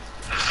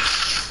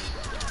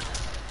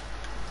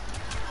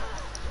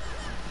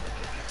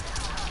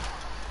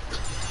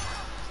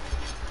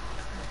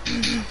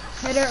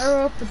 Hit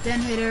her up, but then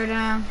hit her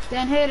down.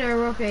 Then hit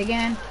her up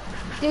again.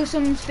 Do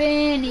some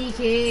spinny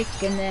kick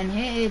and then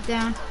hit it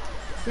down.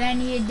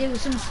 Then you do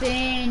some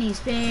spinny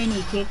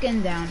kick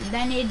and down.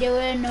 Then you do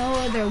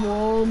another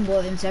one,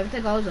 but instead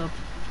it goes up.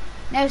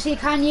 Now see,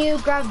 can you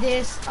grab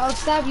this? I'll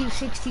stab you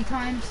 60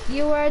 times.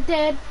 You are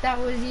dead. That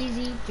was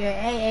easy.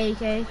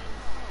 J-A-A-K.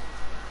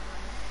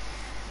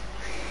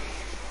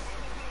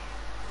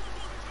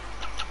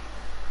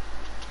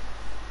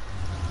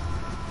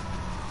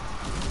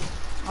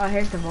 Oh,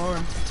 here's the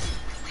Vora.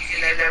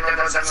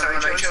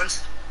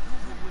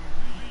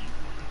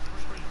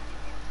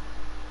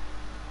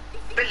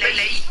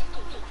 Billy.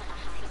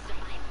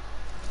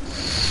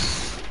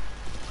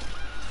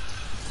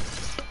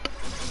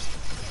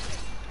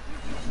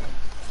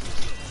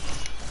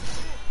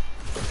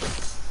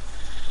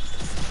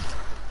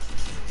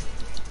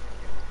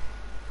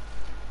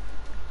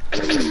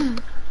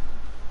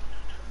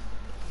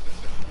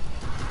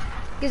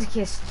 Give us a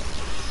kiss.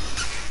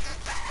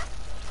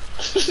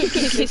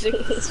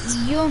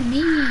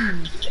 Yummy.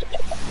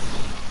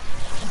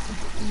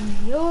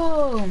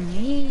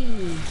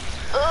 Yummy.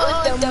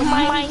 Oh, the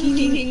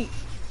mighty.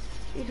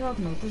 What are you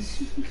talking about?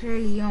 This is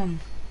clearly yum.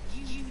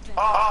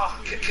 Oh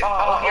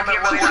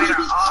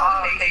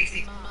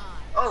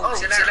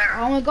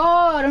my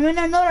god, I'm in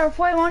another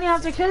fight. I'm only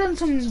after killing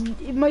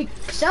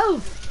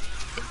myself.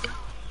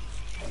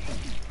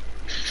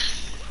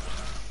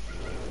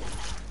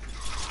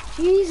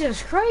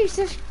 Jesus Christ,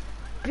 this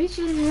bitch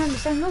didn't even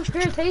understand. Look,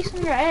 here, taste some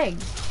of your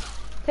eggs.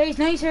 Tastes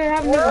nicer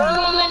having it.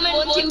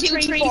 1, 2,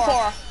 3,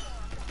 4.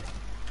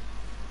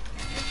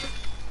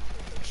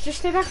 Just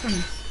stay back from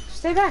me.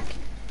 Stay back.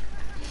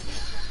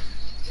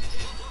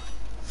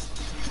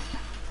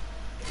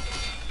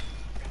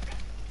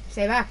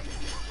 Stay back.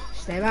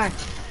 Stay back.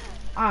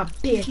 Ah,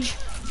 bitch.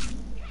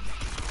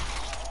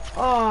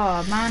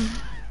 Oh, man.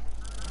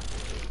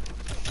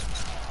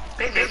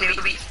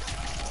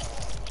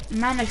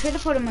 Man, I should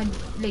have put in my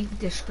like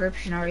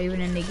description or even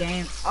in the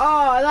game.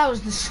 Oh, that was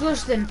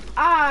disgusting.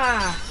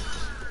 Ah.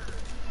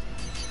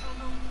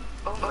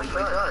 Oh my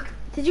god.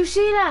 Did you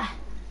see that?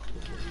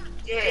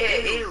 Yeah,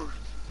 ew.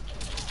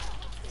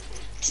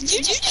 Did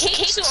you just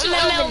kick something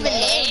out of the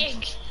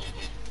egg?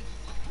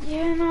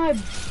 Yeah, no, I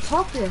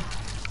popped it.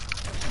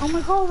 Oh my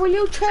god, will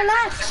you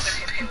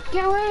chillax?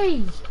 Get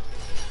away.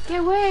 Get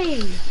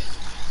away.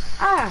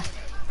 Ah,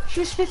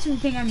 she spit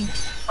something on me.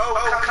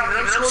 Oh, come on,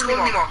 let's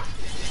go anymore.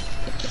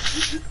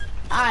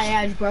 Ah, yeah,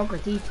 I just broke her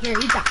teeth. Here,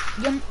 eat that.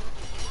 Yum.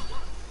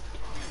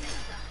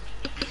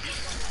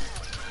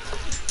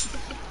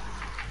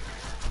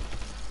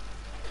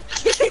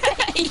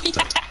 Eat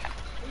that.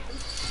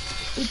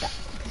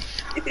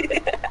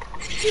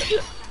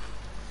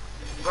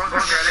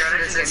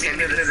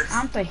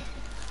 Aren't they?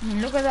 I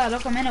mean, look at that.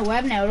 Look, I'm in a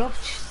web now. Look.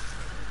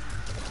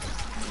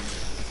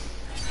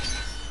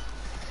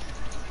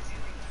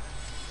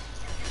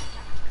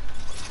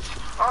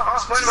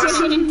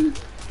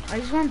 I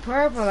just went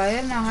purple. I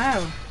didn't know how.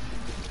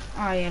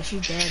 Oh yeah,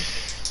 she's dead.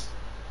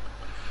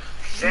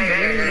 She's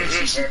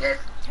dead.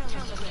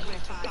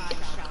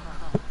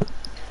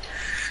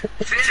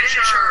 Finish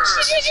her.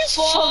 She just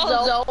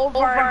falls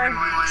over.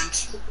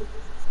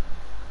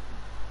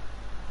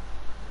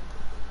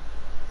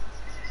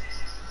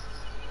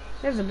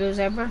 There's a blue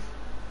zebra.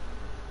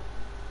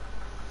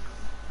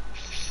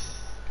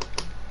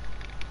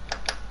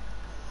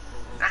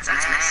 That's a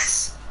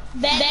mess.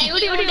 Then you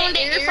doing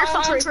the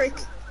earphone trick.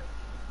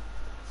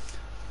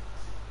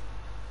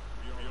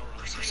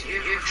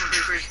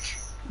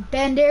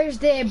 Then there's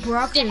the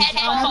Brockers. Not the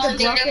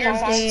headphones, Brockers,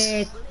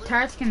 the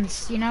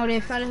Tartkins. You know the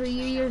fella who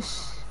you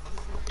use?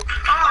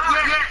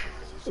 Oh,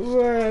 yeah.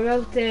 We're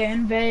about to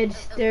invade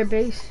their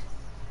base.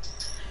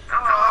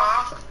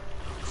 Oh.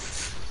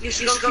 You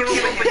should go kill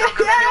him.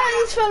 Yeah,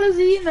 these fellas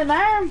eating an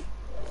arm.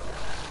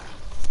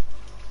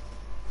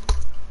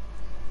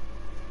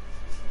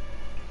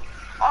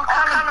 Oh,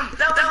 Callum,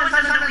 that was the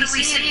fella we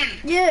seen.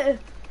 Yeah.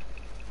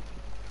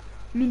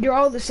 I mean, they're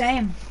all the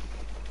same.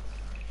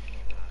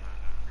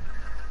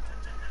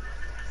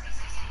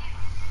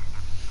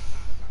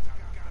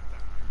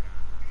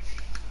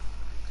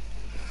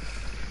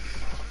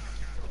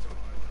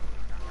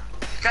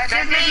 That's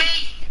me.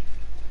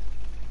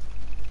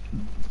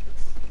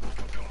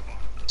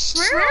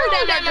 Screw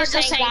them are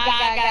saying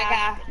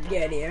gaga.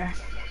 Yeah, they are.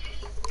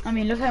 I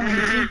mean, look how many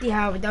teeth they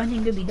have. I don't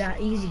think it'll be that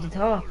easy to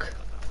talk.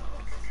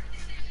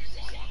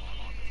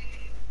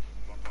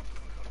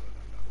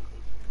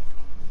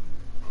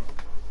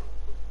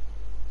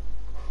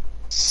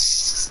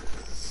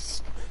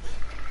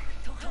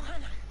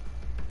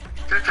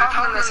 They're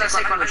talking the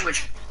same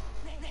language.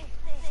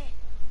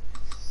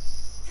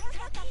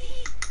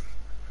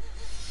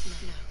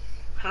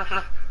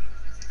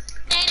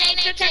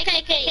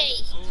 KK.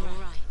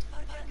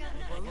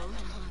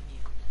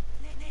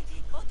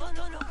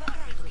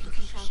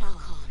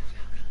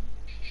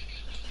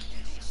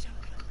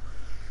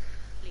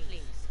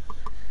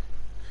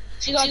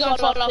 She's gonna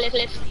fall off the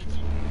cliff.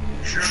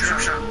 Sure.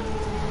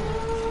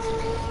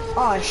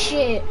 Oh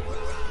shit.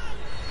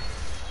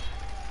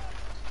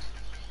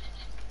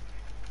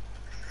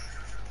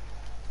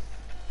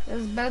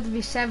 There's about to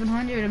be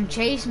 700. I'm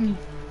chasing me.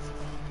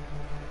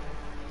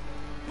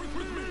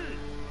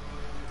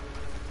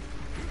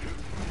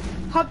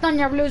 Hopped on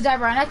your blue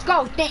zebra and let's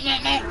go.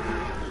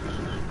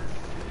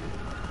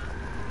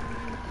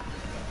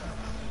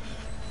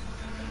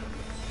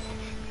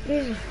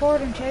 Jesus, four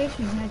of them chase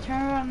me and I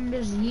turn around and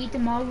just yeet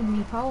them all with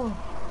me power.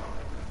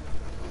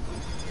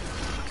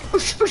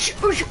 Oosh, oosh,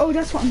 oosh. Oh,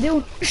 that's what I'm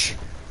doing. Oosh,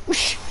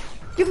 oosh.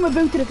 Give him a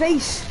boot to the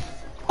face.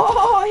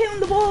 Oh, I hit him in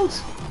the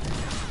balls.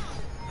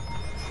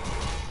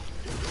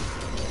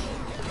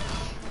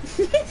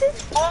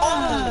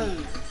 Oh!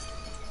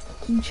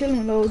 I'm chilling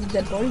with loads of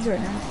dead bodies right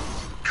now.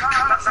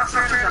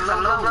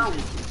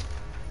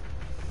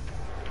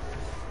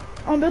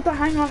 I'm about to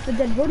hang off the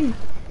dead body.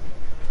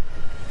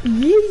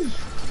 Yee!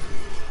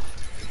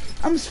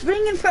 I'm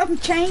springing from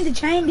chain to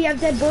chain. They have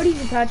dead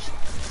bodies attached.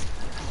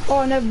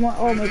 Oh, never mind.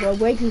 Oh my god,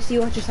 wait till you see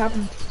what just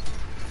happened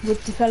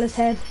with the fella's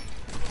head.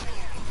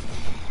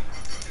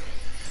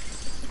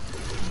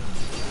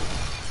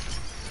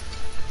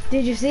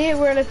 Did you see it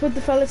where they put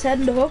the fella's head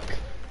in the hook?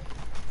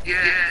 Yeah.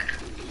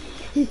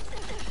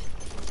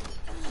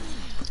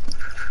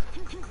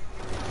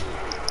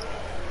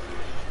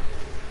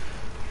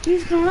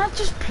 Jeez, can I not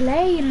just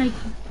play and like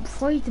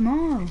fight them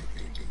all?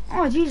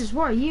 Oh Jesus,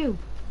 what are you?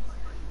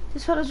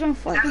 This fella's trying to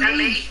fight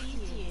me.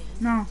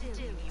 No.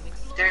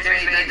 There's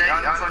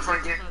I'm for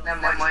you.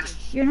 Never mind.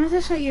 You're not,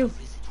 that's not you.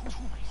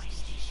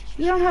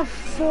 You don't have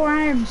 4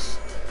 arms.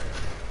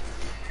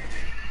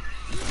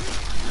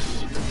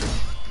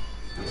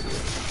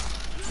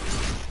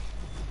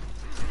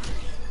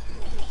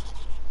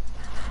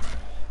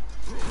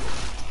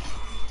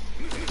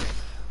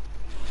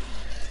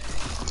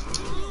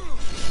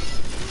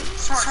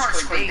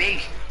 Sword's quite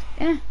big.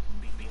 Yeah.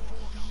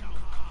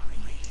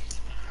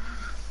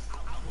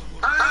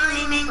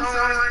 I need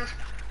someone.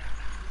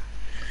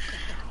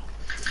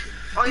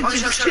 Oh, you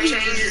just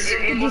changes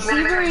in Did you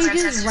see where he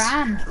just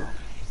ran?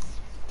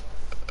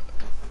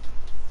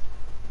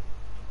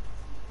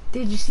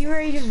 Did you see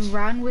where he just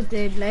ran with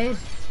the blade?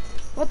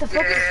 What the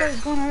fuck is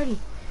this going already?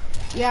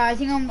 Yeah, I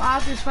think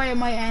after this fight I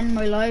might end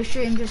my live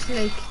stream just to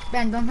like,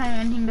 Ben, don't tell me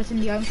anything that's in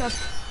the item shop.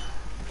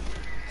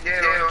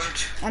 Yeah,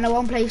 and I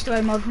won't play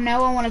story mode. From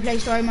now on when I play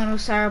story mode I'll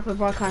start up a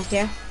broadcast,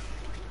 yeah?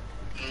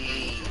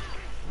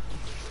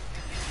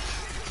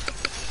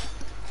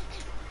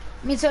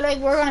 I mean, so like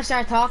we're gonna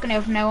start talking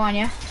now from now on,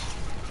 yeah?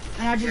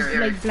 And I'll just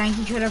like blank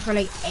each other for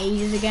like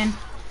ages again.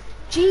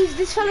 Jeez,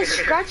 this fella's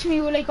scratching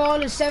me with like all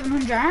his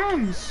 700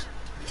 arms.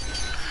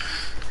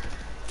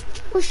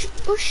 Whoosh,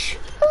 whoosh,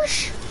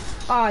 whoosh.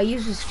 Oh, he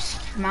uses,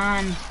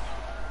 man.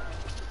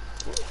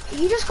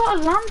 He just got a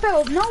lamp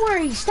out of nowhere.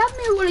 He stabbed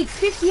me with like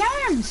 50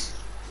 arms.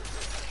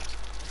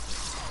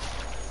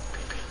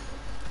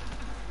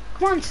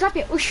 Come on, stop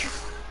it. Whoosh.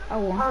 I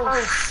won.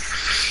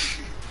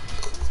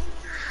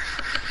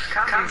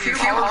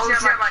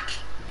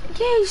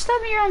 Yeah, he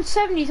stabbed me around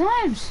 70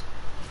 times.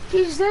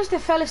 Jesus, there's the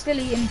fella still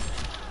eating. The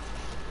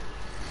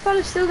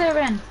fella's still there,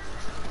 Ben.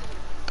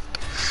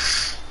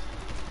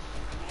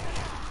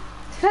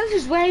 The fella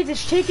just waved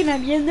his chicken at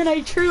me and then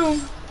I threw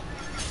him.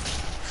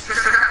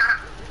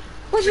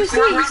 What you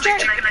see?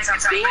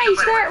 He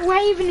started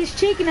waving his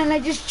chicken and I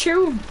just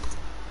threw him.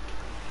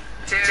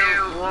 2,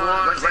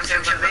 1,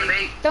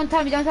 Don't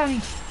tell me, don't tell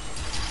me.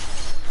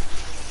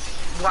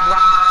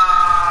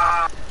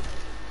 Wow.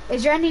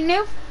 Is there anything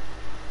new?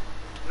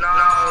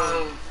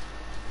 No.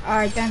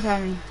 Alright, don't tell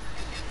me.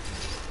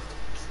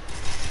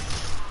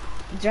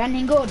 Is there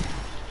anything good?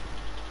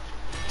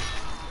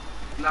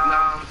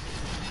 No.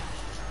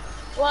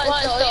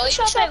 What?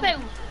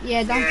 Shopping?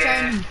 Yeah, don't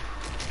tell me.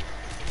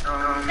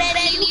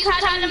 Then you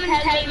tell them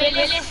and tell me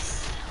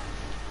this.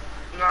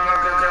 No,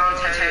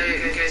 don't tell you.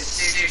 Do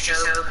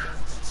yourself.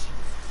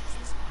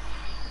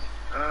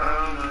 Oh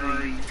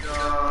my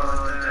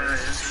god, that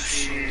is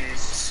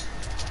shit.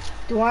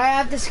 Do I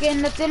have the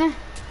skin that's in it?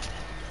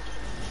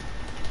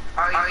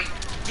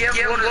 Yeah,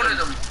 one of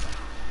them.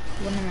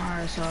 One of them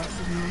are, so it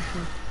doesn't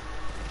matter.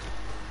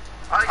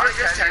 I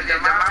just tell you, the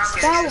mask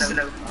is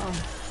below. Oh.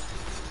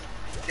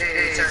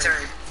 Yeah,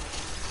 sorry.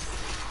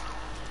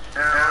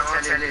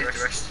 I'll tell you the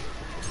rest.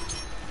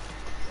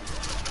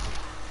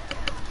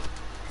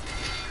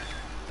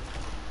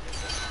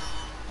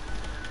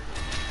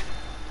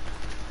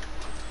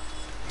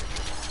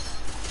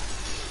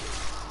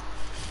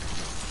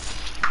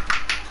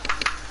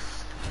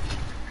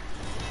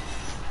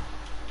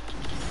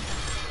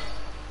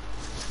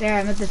 There,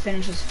 I'm at the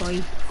finish this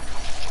fight.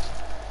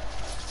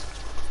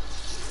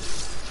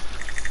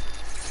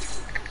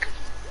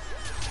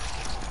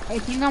 I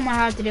think I'm gonna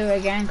have to do it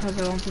again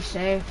because I won't be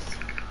saved.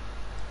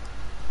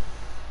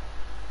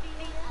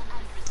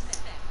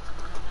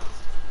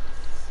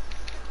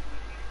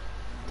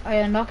 I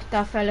unlocked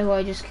that fella who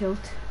I just killed.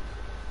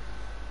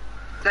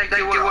 Like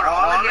you were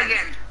all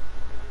again?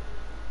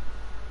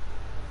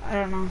 I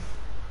don't know.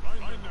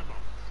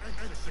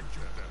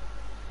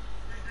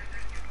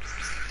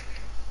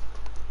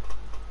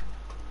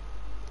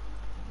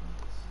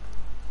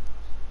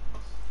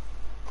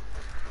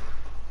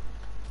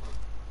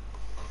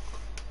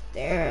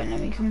 There, and let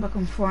me come back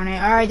on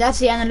Fortnite. Alright, that's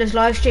the end of this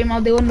live stream.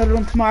 I'll do another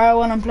one tomorrow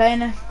when I'm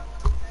playing it.